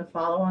fall and the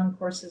follow-on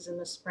courses in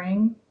the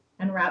spring,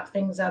 and wrap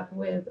things up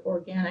with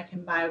organic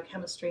and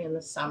biochemistry in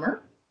the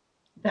summer.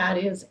 That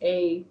is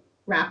a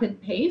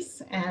rapid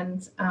pace,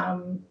 and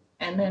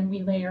then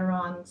we layer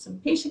on some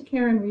patient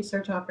care and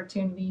research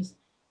opportunities,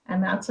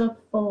 and that's a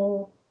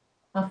full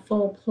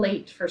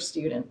plate for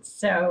students.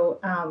 So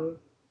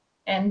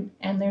and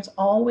there's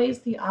always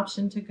the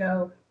option to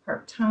go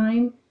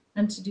part-time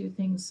and to do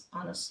things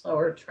on a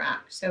slower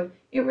track. So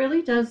it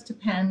really does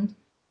depend,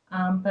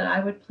 but I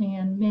would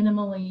plan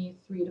minimally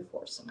 3 to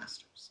 4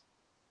 semesters.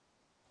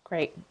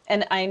 Great.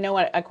 And I know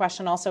a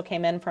question also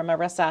came in from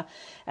Marissa,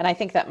 and I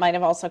think that might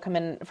have also come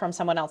in from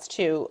someone else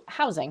too.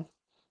 Housing.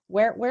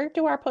 Where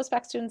do our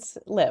post-bac students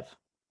live?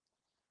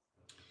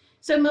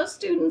 So most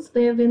students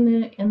live in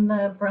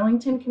the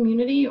Burlington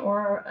community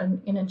or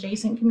in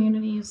adjacent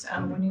communities.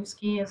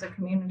 Winooski is a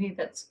community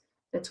that's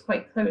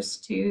quite close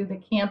to the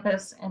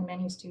campus, and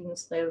many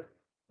students live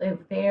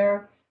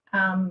there.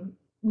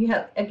 We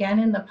have, again,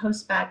 in the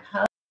Post-Bacc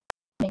Hub,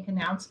 make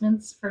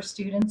announcements for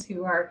students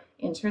who are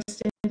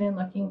interested in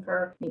looking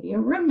for maybe a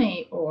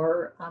roommate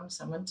or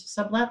someone to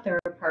sublet their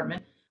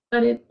apartment.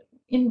 But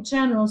in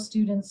general,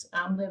 students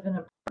live in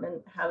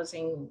apartment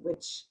housing,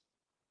 which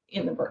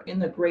in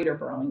the greater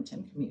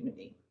Burlington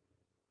community.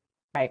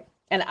 Right.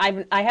 And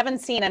I haven't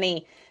seen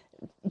any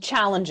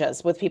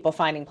challenges with people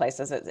finding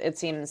places. It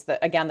seems that,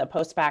 again, the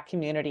post-bac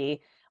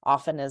community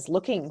often is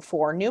looking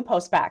for new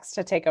post-bacs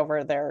to take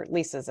over their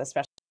leases,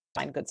 especially to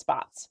find good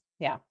spots.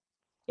 Yeah.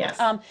 Yes.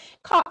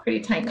 Pretty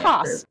tight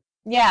costs.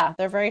 Yeah,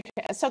 they're very,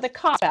 so the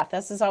cost, Beth,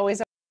 this is always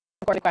a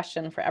important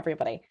question for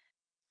everybody.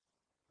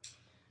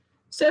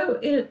 So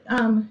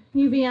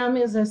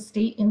UVM is a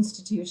state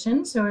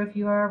institution. So if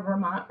you are a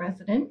Vermont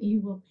resident,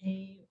 you will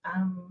pay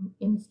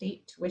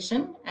in-state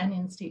tuition, and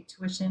in-state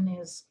tuition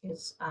is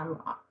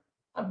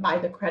by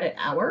the credit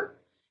hour.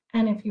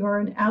 And if you are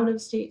an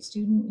out-of-state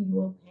student, you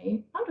will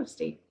pay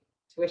out-of-state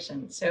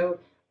tuition. So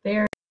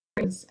there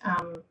is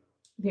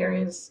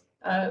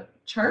a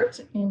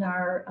chart in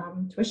our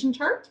tuition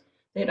chart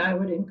that I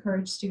would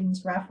encourage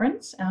students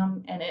reference,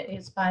 and it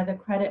is by the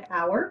credit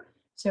hour.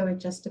 So it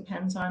just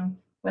depends on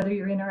whether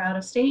you're in or out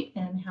of state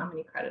and how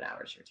many credit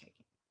hours you're taking.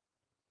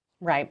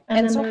 Right.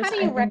 And so how do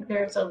you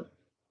there's a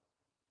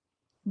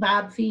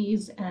lab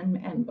fees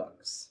and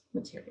books,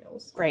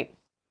 materials. Great.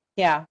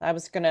 Yeah, I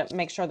was going to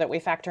make sure that we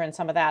factor in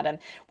some of that. And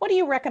what do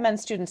you recommend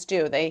students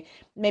do? They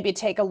maybe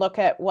take a look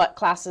at what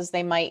classes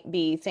they might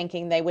be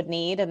thinking they would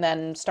need, and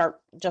then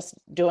start just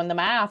doing the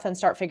math and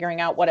start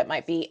figuring out what it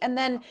might be. And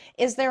then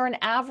is there an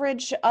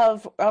average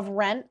of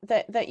rent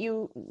that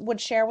you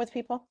would share with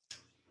people?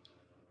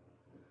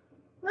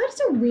 Well,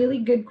 that's a really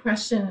good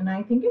question, and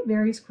I think it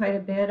varies quite a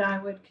bit.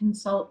 I would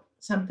consult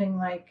something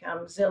like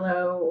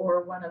Zillow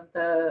or one of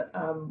the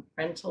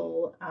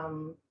rental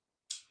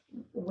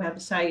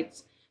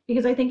websites,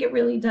 because I think it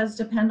really does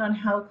depend on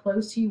how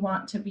close you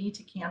want to be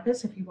to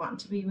campus. If you want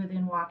to be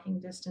within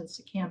walking distance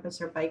to campus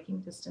or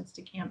biking distance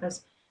to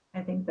campus, I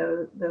think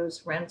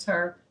those rents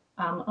are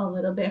a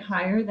little bit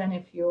higher than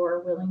if you're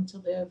willing to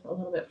live a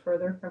little bit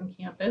further from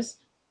campus.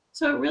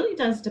 So it really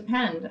does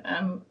depend.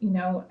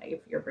 If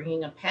you're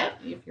bringing a pet,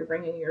 if you're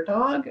bringing your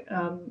dog,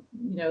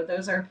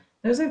 those are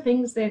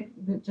things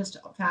that just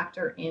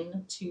factor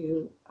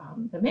into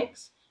the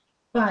mix.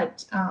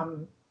 But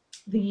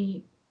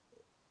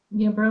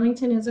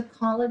Burlington is a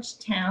college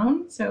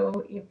town,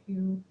 so if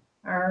you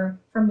are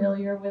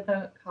familiar with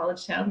a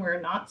college town, we're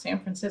not San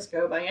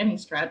Francisco by any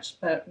stretch,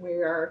 but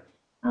we are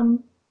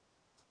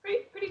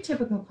pretty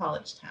typical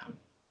college town.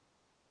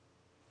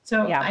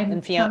 So yeah,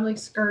 I'm probably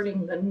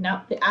skirting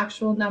the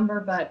actual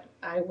number, but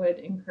I would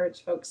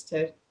encourage folks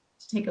to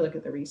take a look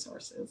at the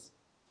resources.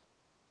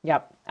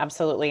 Yep,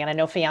 absolutely. And I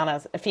know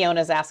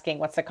Fiona's asking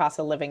what's the cost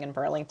of living in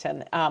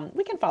Burlington.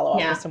 We can follow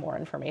up with some more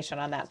information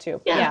on that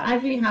too. Yeah,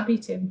 I'd be happy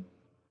to.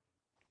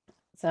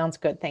 Sounds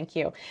good. Thank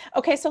you.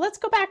 Okay, so let's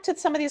go back to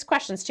some of these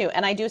questions too.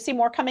 And I do see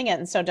more coming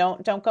in, so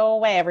don't go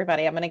away,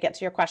 everybody. I'm going to get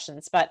to your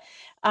questions. But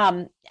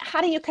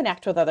how do you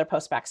connect with other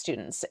post-bac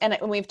students? And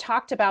we've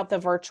talked about the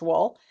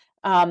virtual,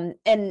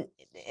 and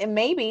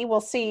maybe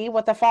we'll see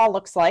what the fall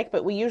looks like,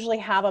 but we usually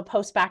have a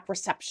post-bac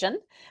reception,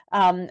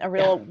 a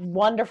real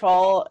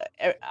wonderful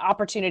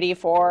opportunity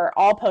for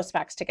all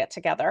post-bacs to get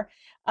together.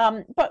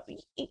 But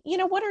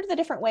what are the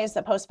different ways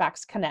that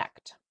post-bacs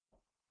connect?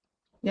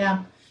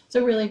 Yeah, it's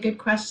a really good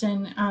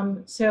question.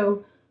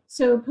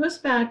 So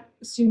post-bac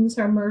students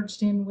are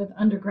merged in with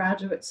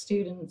undergraduate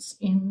students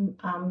in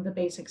the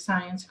basic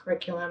science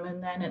curriculum,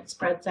 and then it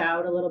spreads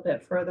out a little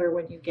bit further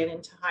when you get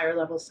into higher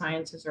level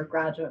sciences or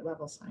graduate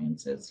level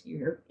sciences.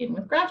 You're in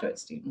with graduate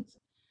students.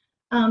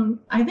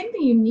 I think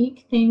the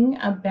unique thing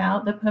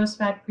about the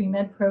Post-Bacc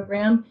Premed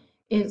program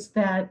is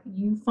that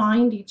you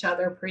find each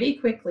other pretty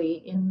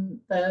quickly in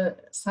the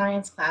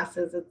science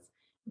classes. It's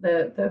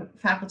the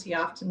faculty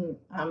often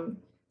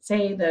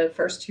say the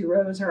first 2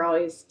 rows are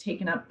always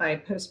taken up by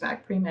Post-Bacc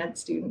Premed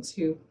students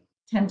who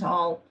tend to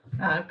all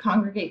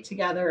congregate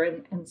together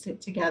and sit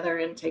together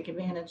and take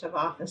advantage of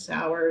office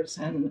hours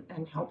and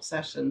help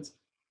sessions.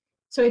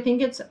 So I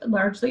think it's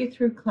largely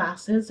through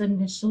classes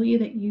initially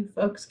that you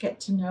folks get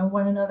to know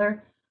one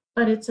another.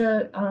 but it's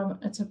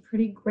a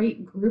pretty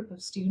great group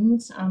of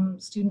students.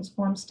 Students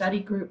form study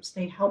groups,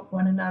 they help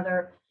one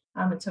another.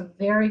 It's a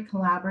very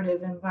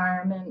collaborative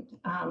environment.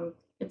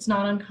 It's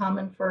not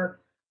uncommon for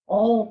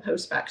all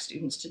post-bac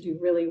students to do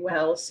really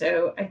well.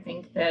 So I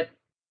think that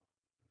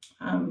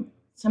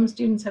some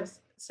students have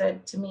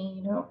said to me,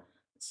 you know,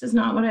 this is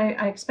not what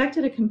I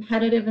expected, a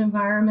competitive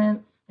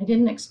environment. I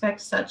didn't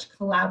expect such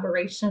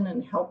collaboration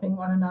and helping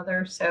one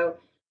another. So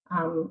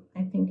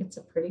I think it's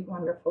a pretty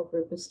wonderful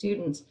group of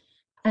students.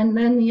 And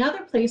then the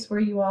other place where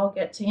you all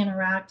get to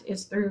interact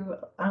is through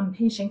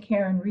patient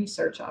care and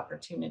research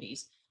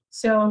opportunities.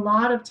 So a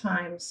lot of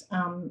times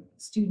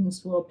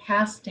students will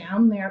pass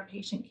down their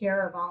patient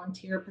care or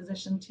volunteer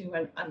position to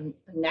the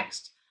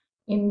next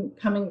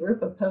incoming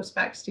group of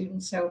post-bac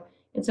students. So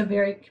it's a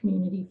very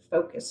community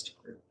focused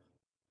group.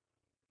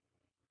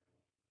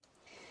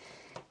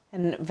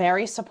 And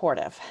very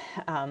supportive,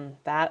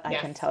 that I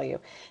Yes. can tell you.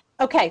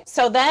 Okay,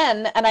 so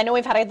then, and I know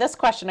we've had this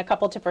question a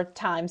couple different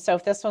times, so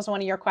if this was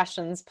one of your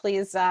questions,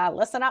 please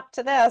listen up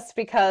to this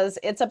because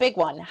it's a big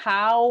one.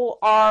 How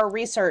are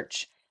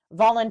research,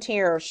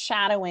 volunteers,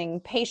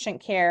 shadowing,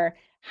 patient care,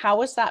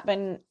 how has that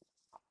been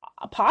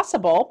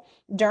possible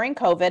during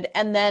COVID?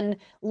 And then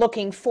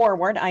looking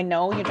forward, I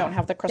know you don't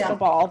have the crystal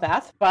ball,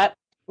 Beth, but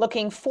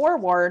looking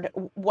forward,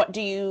 what do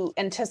you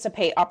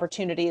anticipate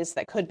opportunities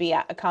that could be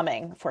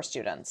coming for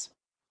students?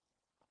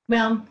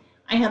 Well,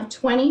 I have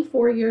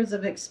 24 years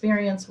of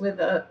experience with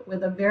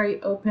a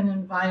very open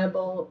and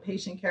viable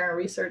patient care and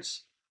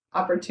research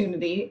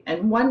opportunity,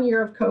 and 1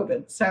 year of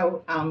COVID.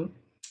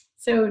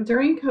 So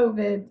during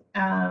COVID,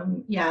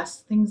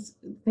 yes, things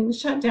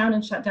shut down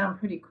and shut down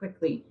pretty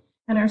quickly,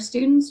 and our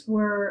students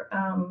were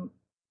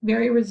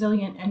very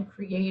resilient and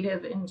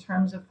creative in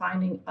terms of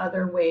finding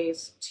other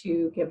ways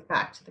to give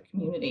back to the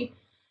community.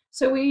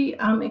 So we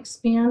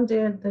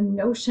expanded the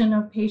notion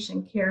of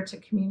patient care to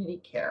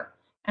community care.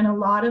 And a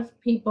lot of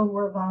people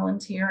were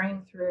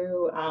volunteering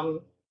through,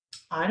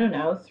 I don't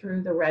know,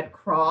 through the Red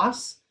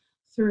Cross,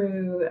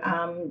 through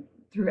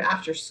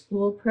after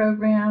school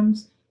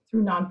programs,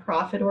 through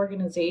nonprofit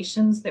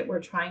organizations that were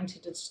trying to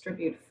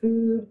distribute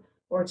food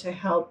or to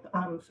help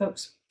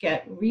folks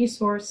get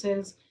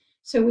resources.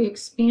 So we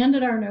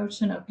expanded our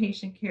notion of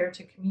patient care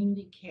to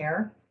community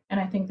care. And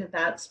I think that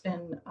that's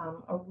been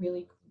a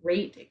really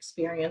great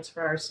experience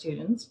for our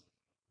students.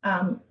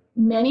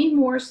 Many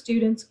more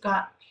students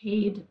got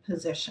paid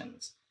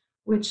positions,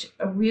 which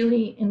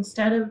really,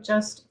 instead of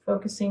just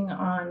focusing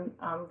on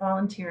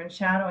volunteer and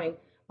shadowing,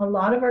 a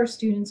lot of our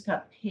students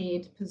got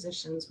paid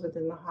positions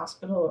within the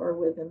hospital or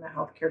within the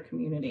healthcare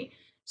community.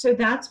 So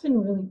that's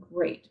been really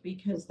great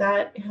because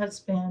that has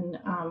been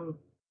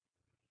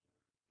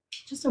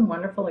just a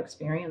wonderful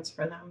experience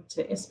for them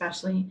to,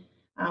 especially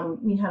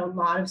we had a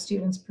lot of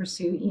students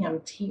pursue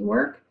EMT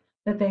work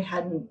that they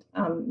hadn't,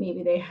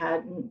 maybe they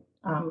hadn't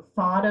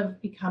thought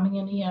of becoming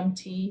an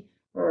EMT,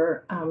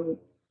 or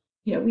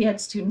you know, we had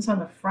students on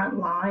the front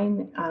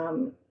line,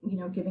 you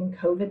know, giving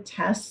COVID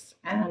tests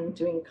and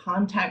doing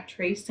contact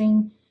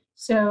tracing.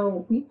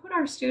 So we put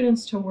our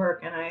students to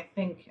work, and I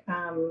think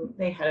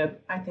they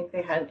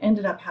had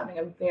ended up having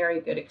a very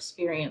good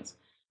experience.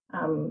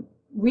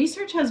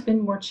 Research has been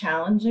more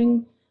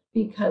challenging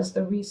because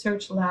the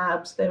research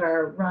labs that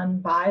are run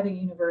by the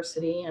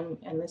university, and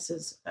this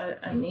is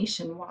a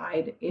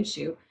nationwide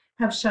issue,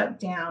 have shut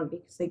down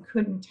because they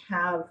couldn't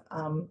have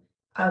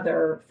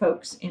other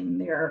folks in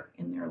their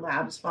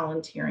labs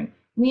volunteering.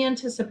 We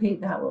anticipate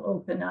that will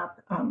open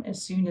up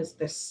as soon as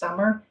this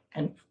summer,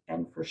 and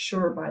for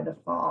sure by the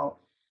fall.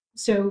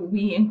 So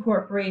we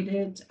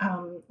incorporated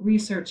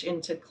research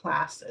into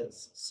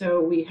classes.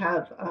 So we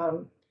have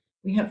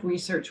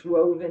research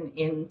woven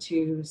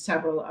into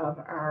several of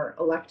our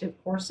elective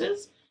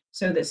courses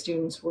so that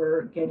students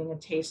were getting a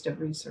taste of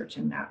research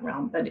in that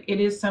realm. But it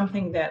is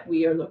something that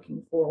we are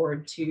looking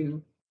forward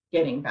to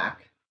getting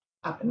back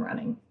up and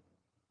running.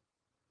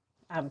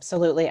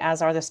 Absolutely,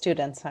 as are the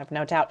students, I have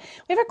no doubt.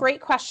 We have a great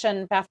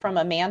question, Beth, from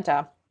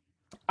Amanda.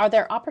 Are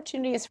there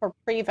opportunities for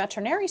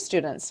pre-veterinary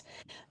students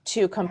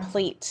to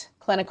complete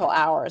clinical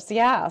hours?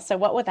 Yeah, so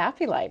what would that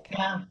be like?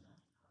 Yeah.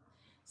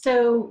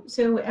 So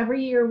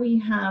every year we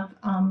have,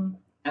 I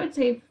would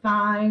say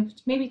 5,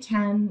 maybe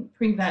 10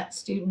 pre-vet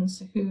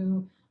students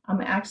who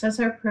access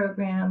our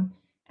program.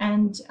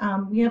 And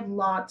we have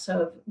lots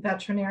of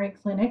veterinary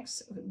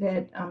clinics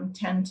that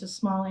tend to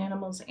small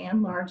animals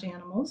and large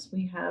animals.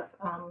 We have,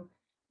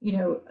 you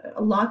know,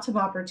 lots of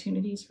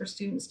opportunities for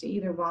students to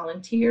either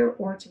volunteer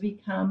or to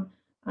become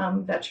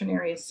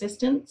veterinary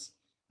assistants.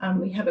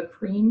 We have a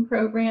CREAM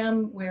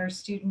program where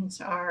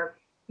students are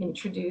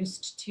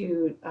introduced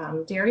to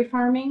dairy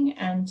farming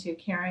and to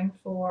caring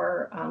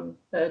for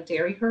the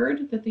dairy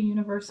herd that the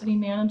university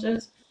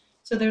manages.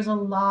 So there's a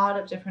lot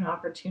of different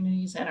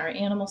opportunities, and our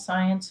animal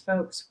science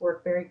folks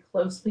work very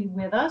closely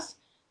with us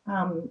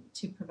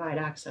to provide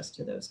access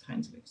to those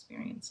kinds of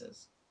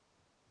experiences.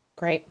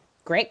 Great.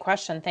 Great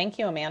question. Thank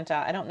you,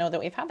 Amanda. I don't know that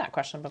we've had that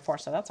question before,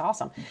 so that's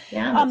awesome.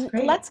 Yeah, that's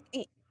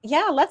great.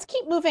 Yeah, let's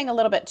keep moving a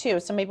little bit too.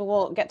 So maybe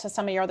we'll get to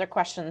some of your other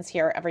questions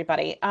here,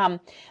 everybody.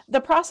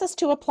 The process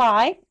to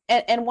apply,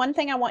 and one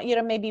thing I want you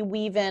to maybe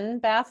weave in,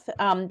 Beth,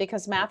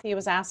 because Matthew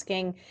was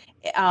asking,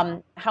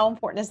 how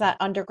important is that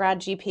undergrad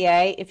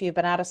GPA if you've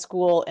been out of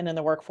school and in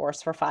the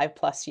workforce for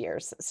 5+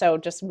 years? So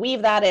just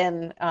weave that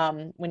in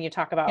when you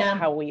talk about Yeah.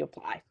 how we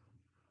apply.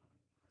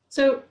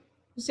 So,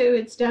 so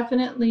it's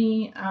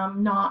definitely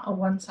not a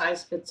one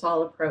size fits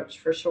all approach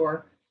for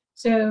sure.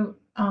 So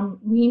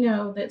we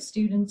know that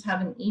students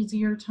have an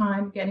easier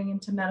time getting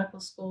into medical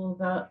school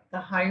the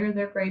higher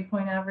their grade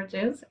point average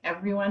is.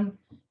 Everyone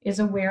is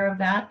aware of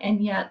that,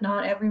 and yet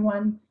not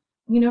everyone,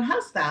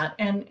 has that.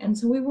 And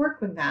so we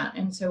work with that.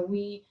 And so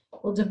we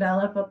will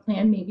develop a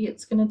plan. Maybe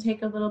it's going to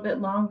take a little bit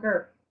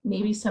longer.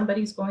 Maybe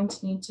somebody's going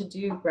to need to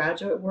do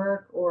graduate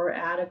work or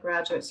add a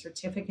graduate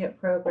certificate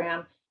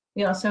program.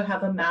 We also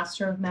have a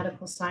Master of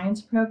Medical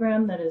Science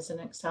program that is an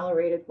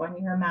accelerated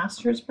one-year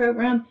master's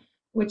program,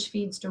 which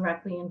feeds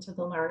directly into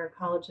the Lerner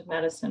College of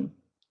Medicine.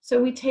 So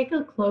we take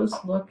a close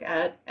look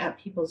at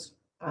people's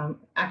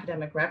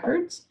academic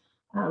records,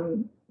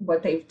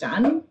 what they've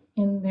done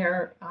in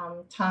their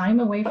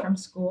time away from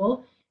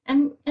school,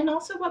 and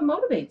also what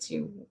motivates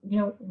you.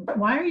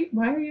 Why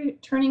are you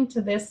turning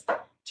to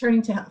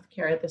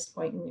healthcare at this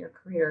point in your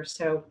career?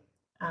 So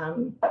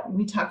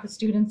we talk with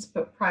students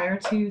but prior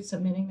to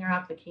submitting their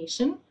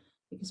application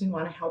because we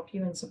want to help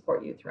you and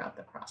support you throughout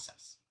the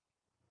process.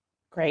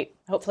 Great.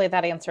 Hopefully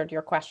that answered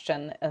your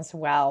question as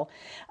well.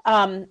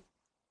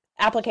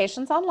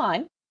 Applications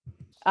online,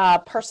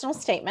 personal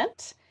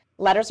statement,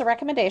 letters of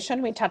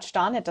recommendation we touched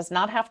on. It does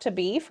not have to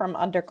be from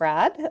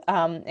undergrad.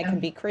 It can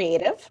be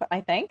creative,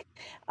 I think.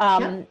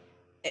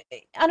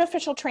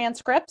 Unofficial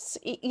transcripts.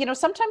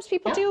 Sometimes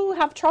people do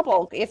have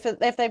trouble if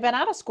they've been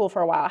out of school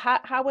for a while.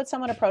 How would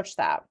someone approach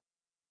that?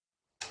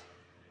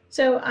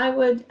 So I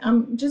would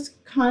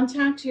just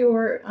contact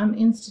your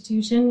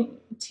institution.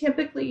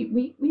 Typically,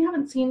 we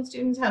haven't seen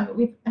students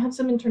we've had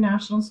some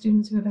international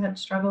students who have had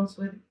struggles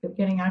with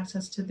getting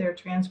access to their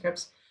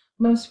transcripts.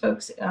 Most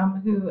folks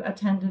who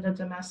attended a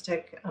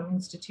domestic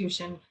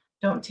institution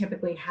don't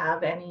typically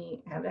have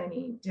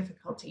any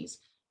difficulties.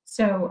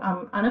 So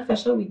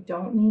unofficial, we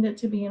don't need it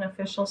to be an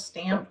official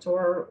stamped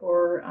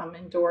or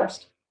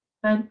endorsed,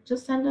 but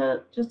just send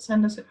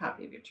us a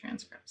copy of your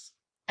transcripts.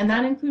 And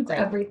that includes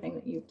everything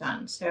that you've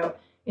done. So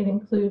it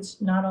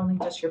includes not only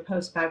just your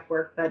post-bac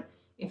work, but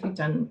if you've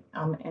done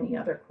any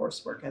other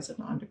coursework as a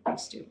non-degree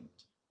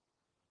student.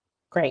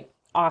 Great.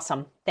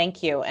 Awesome.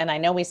 Thank you. And I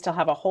know we still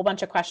have a whole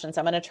bunch of questions.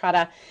 I'm going to try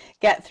to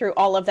get through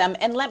all of them.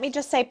 And let me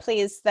just say,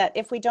 please, that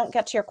if we don't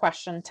get to your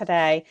question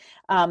today,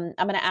 I'm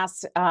going to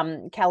ask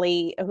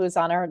Kelly, who's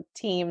on our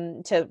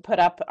team, to put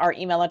up our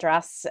email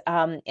address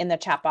in the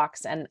chat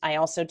box. And I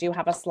also do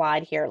have a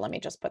slide here. Let me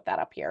just put that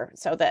up here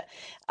so that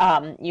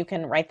you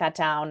can write that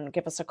down,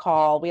 give us a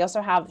call. We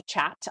also have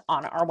chat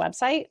on our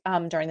website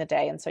during the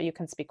day. And so you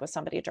can speak with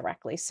somebody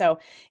directly. So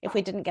if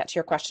we didn't get to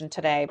your question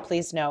today,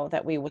 please know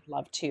that we would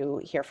love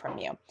to hear from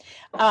you.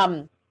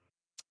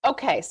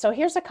 Okay, so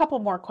here's a couple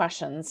more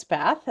questions,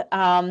 Beth.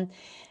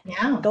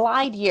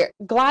 Glide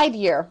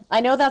year. I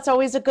know that's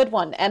always a good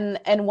one.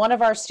 And one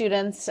of our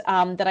students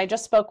that I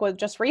just spoke with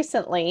just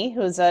recently,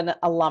 who's an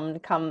alum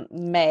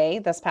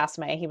this past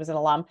May, he was an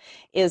alum,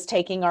 is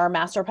taking our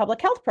Master of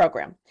Public Health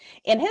program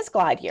in his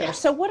glide year. Yes.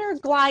 So what are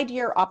glide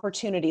year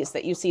opportunities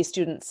that you see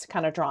students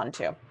kind of drawn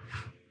to?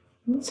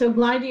 So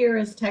glide year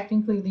is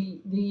technically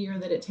the year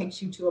that it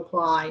takes you to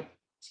apply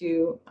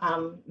to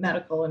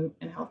medical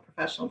and health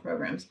professional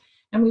programs.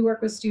 And we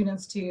work with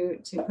students to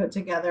put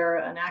together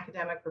an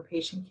academic or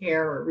patient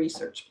care or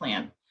research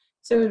plan.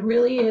 So it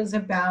really is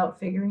about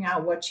figuring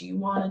out what you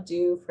want to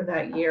do for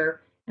that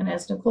year. And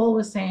as Nicole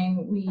was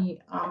saying, we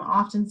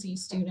often see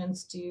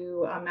students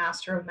do a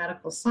Master of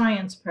Medical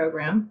Science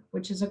program,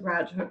 which is a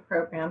graduate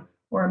program,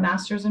 or a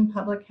Master's in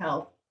Public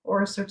Health,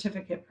 or a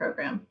certificate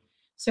program.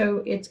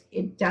 So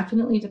it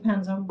definitely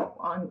depends on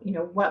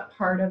what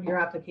part of your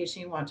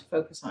application you want to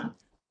focus on.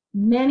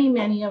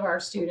 Many of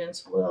our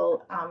students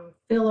will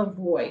fill a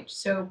void.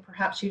 So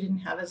perhaps you didn't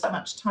have as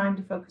much time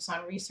to focus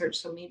on research.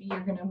 So maybe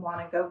you're going to want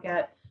to go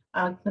get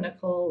a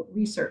clinical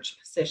research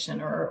position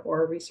or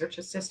a research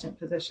assistant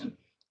position.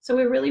 So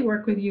we really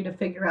work with you to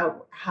figure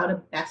out how to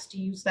best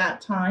use that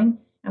time.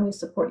 And we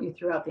support you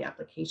throughout the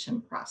application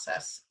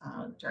process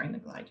during the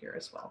glide year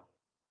as well.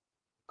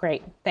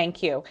 Great.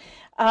 Thank you.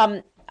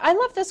 I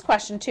love this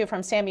question too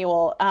from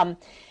Samuel.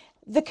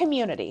 The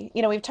community,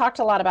 we've talked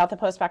a lot about the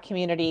post-bac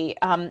community.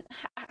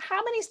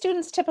 How many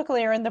students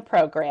typically are in the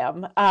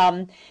program?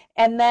 And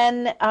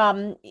then,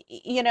 are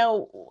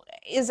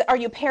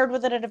you paired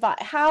with an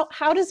advisor?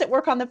 How does it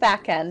work on the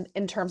back end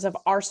in terms of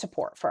our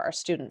support for our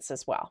students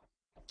as well?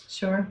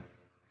 Sure.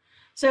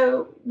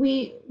 So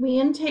we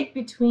intake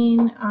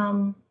between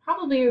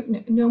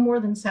probably no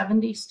more than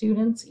 70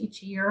 students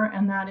each year,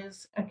 and that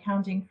is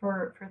accounting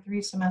for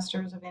 3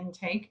 semesters of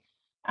intake.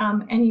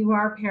 And you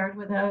are paired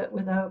with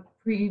a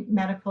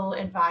pre-medical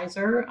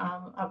advisor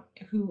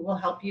who will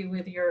help you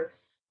with your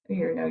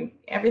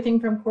everything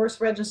from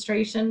course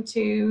registration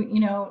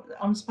to,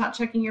 spot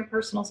checking your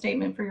personal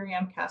statement for your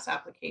MCAS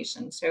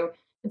application. So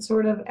it's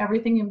sort of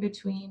everything in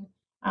between.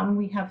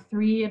 We have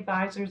 3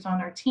 advisors on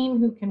our team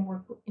who can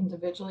work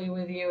individually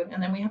with you.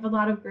 And then we have a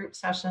lot of group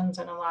sessions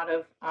and a lot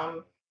of,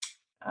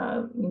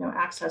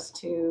 access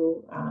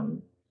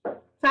to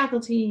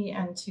faculty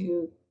and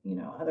to,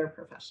 other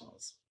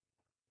professionals.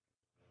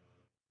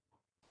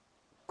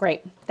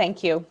 Great,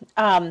 thank you.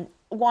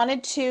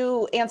 Wanted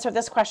to answer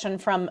this question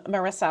from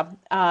Marissa.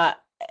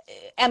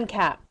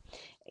 MCAT.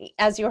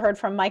 As you heard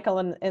from Michael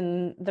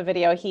in the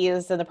video, he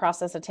is in the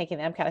process of taking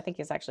the MCAT. I think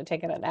he's actually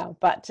taking it now.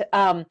 But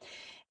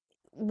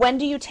when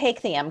do you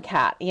take the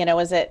MCAT?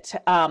 Is it,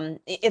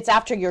 it's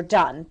after you're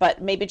done,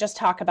 but maybe just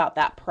talk about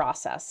that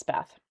process,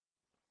 Beth.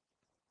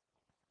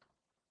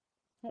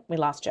 We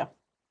lost you.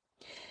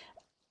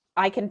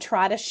 I can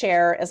try to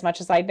share as much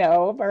as I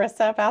know,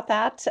 Marissa, about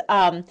that.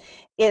 I'm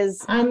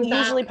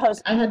usually back.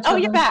 post. I had Oh,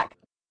 you're back.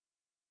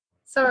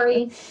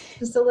 Sorry,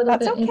 just a little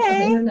That's bit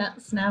okay. of internet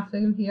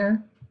snafu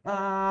here.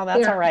 Oh,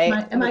 that's There, all right.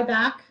 Am I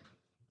back?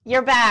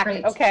 You're back.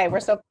 Great. Okay, we're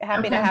so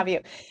happy to Okay. have you.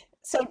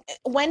 So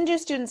when do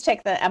students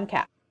take the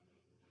MCAT?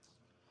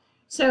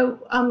 So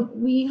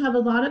we have a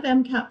lot of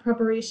MCAT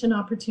preparation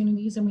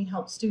opportunities, and we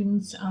help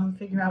students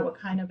figure out what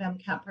kind of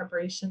MCAT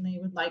preparation they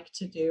would like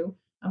to do.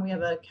 And we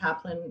have a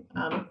Kaplan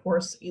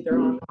course either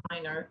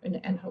online or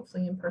and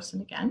hopefully in person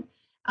again,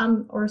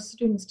 or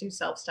students do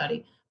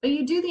self-study. But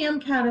you do the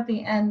MCAT at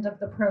the end of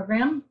the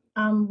program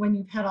when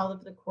you've had all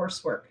of the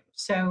coursework.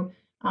 So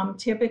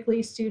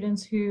typically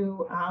students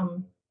who,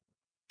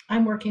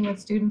 I'm working with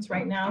students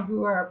right now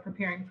who are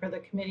preparing for the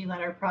committee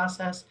letter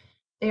process.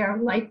 They are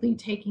likely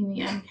taking the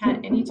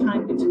MCAT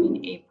anytime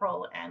between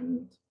April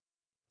and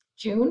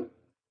June.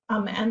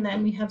 And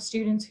then we have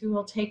students who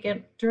will take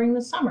it during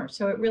the summer.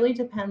 So it really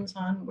depends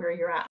on where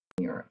you're at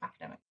in your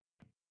academic.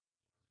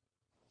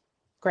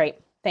 Great.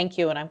 Thank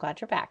you, and I'm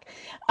glad you're back.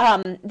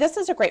 This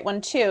is a great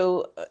one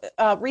too.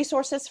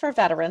 Resources for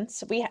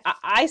veterans.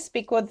 I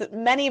speak with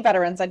many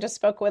veterans. I just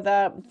spoke with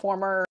a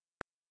former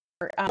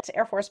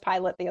Air Force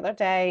pilot the other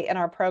day in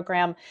our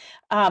program.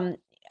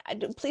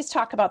 Please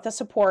talk about the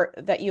support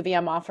that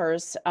UVM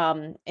offers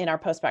in our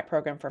post-bac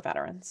program for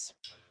veterans.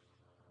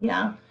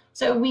 Yeah,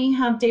 so we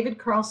have David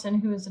Carlson,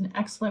 who is an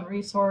excellent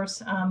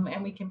resource,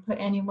 and we can put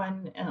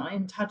anyone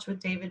in touch with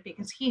David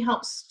because he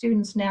helps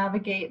students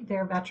navigate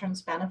their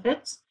veterans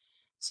benefits.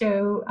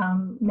 So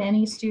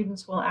many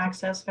students will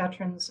access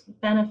veterans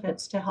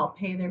benefits to help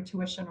pay their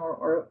tuition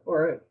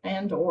or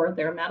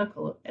their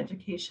medical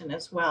education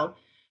as well.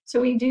 So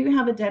we do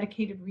have a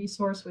dedicated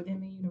resource within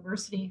the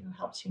university who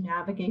helps you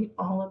navigate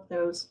all of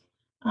those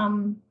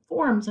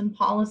forms and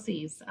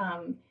policies.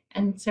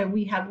 And so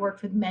we have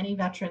worked with many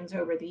veterans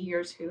over the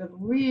years who have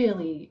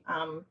really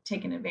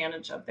taken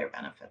advantage of their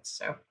benefits.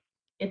 So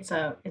it's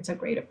a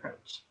great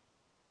approach.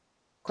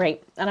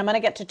 Great. And I'm going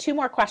to get to 2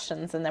 more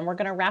questions and then we're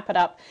going to wrap it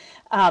up.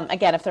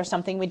 Again, if there's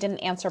something we didn't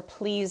answer,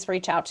 please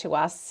reach out to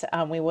us.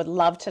 We would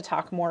love to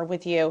talk more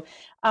with you.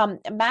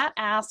 Matt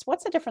asked,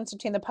 what's the difference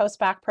between the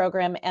post-bac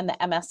program and the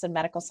MS in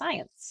medical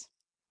science?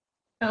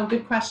 Oh,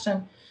 good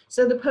question.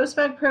 So the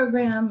post-bac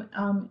program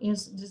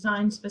is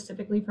designed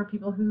specifically for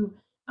people who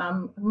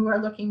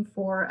are looking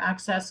for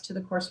access to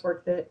the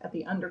coursework at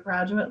the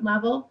undergraduate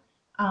level.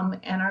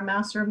 And our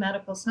Master of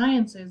Medical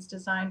Science is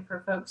designed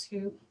for folks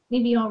who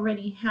maybe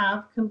already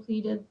have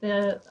completed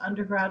the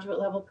undergraduate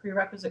level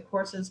prerequisite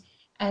courses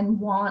and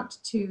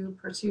want to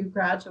pursue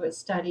graduate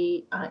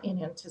study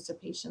in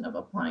anticipation of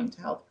applying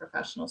to health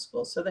professional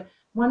schools. So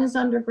one is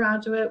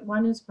undergraduate,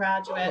 one is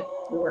graduate,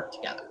 we work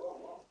together.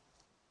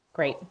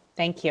 Great,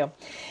 thank you.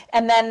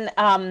 And then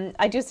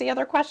I do see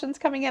other questions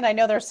coming in. I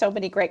know there's so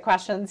many great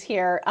questions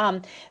here.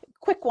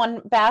 Quick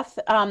one, Beth.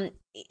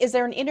 Is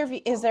there an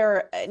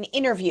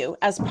interview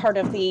as part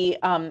of the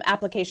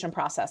application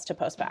process to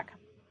post-bac?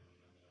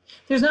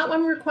 There's not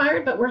one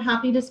required, but we're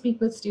happy to speak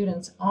with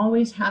students.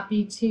 Always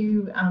happy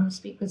to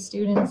speak with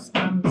students.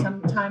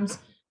 Sometimes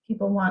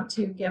people want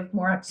to give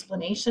more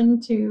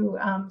explanation to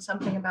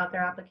something about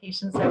their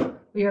application. So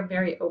we are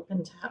very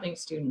open to having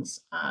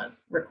students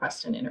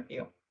request an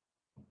interview.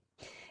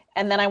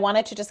 And then I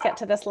wanted to just get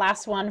to this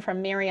last one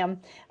from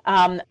Miriam.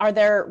 Are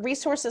there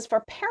resources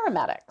for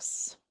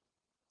paramedics?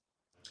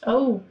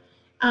 Oh,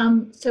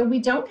 so we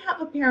don't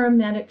have a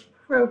paramedic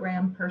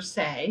program per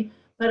se,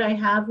 but I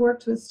have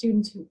worked with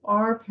students who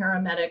are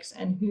paramedics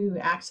and who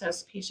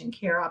access patient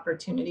care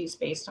opportunities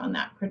based on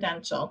that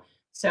credential.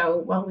 So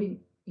while we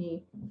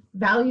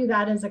value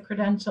that as a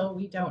credential,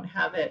 we don't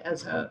have it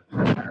as a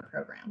part of our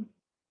program.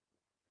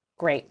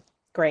 Great,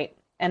 great.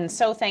 And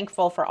so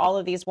thankful for all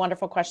of these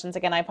wonderful questions.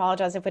 Again, I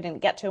apologize if we didn't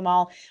get to them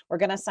all. We're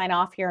going to sign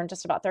off here in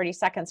just about 30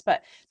 seconds,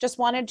 but just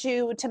wanted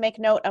you to make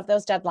note of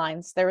those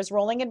deadlines. There is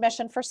rolling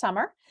admission for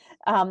summer,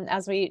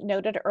 as we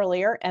noted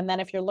earlier. And then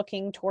if you're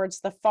looking towards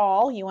the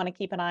fall, you want to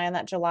keep an eye on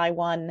that July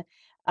 1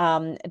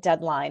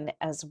 deadline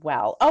as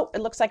well. Oh,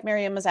 it looks like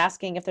Miriam is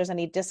asking if there's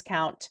any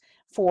discount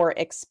for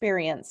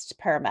experienced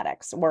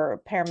paramedics or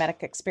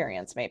paramedic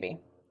experience maybe.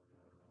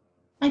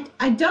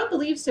 I don't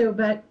believe so,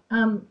 but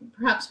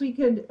perhaps we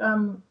could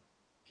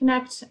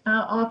connect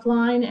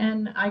offline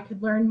and I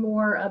could learn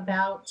more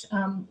about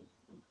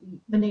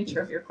the nature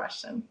of your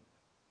question.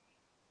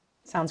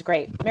 Sounds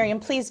great. Miriam,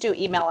 please do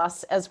email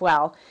us as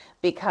well,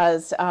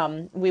 because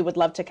we would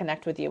love to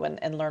connect with you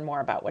and learn more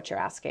about what you're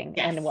asking.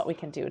 Yes. And what we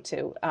can do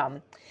to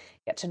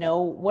get to know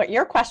what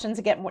your questions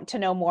and get to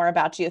know more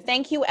about you.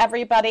 Thank you,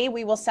 everybody.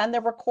 We will send the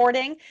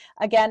recording.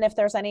 Again, if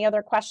there's any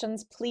other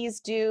questions, please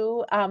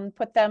do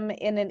put them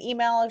in an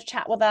email or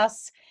chat with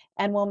us,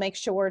 and we'll make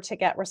sure to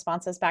get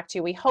responses back to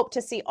you. We hope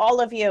to see all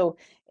of you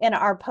in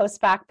our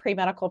Post-Bacc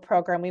Premedical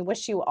program. We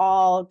wish you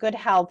all good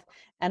health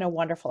and a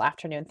wonderful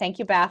afternoon. Thank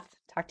you, Beth.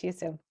 Talk to you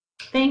soon.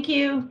 Thank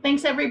you.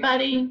 Thanks,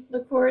 everybody.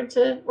 Look forward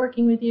to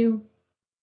working with you.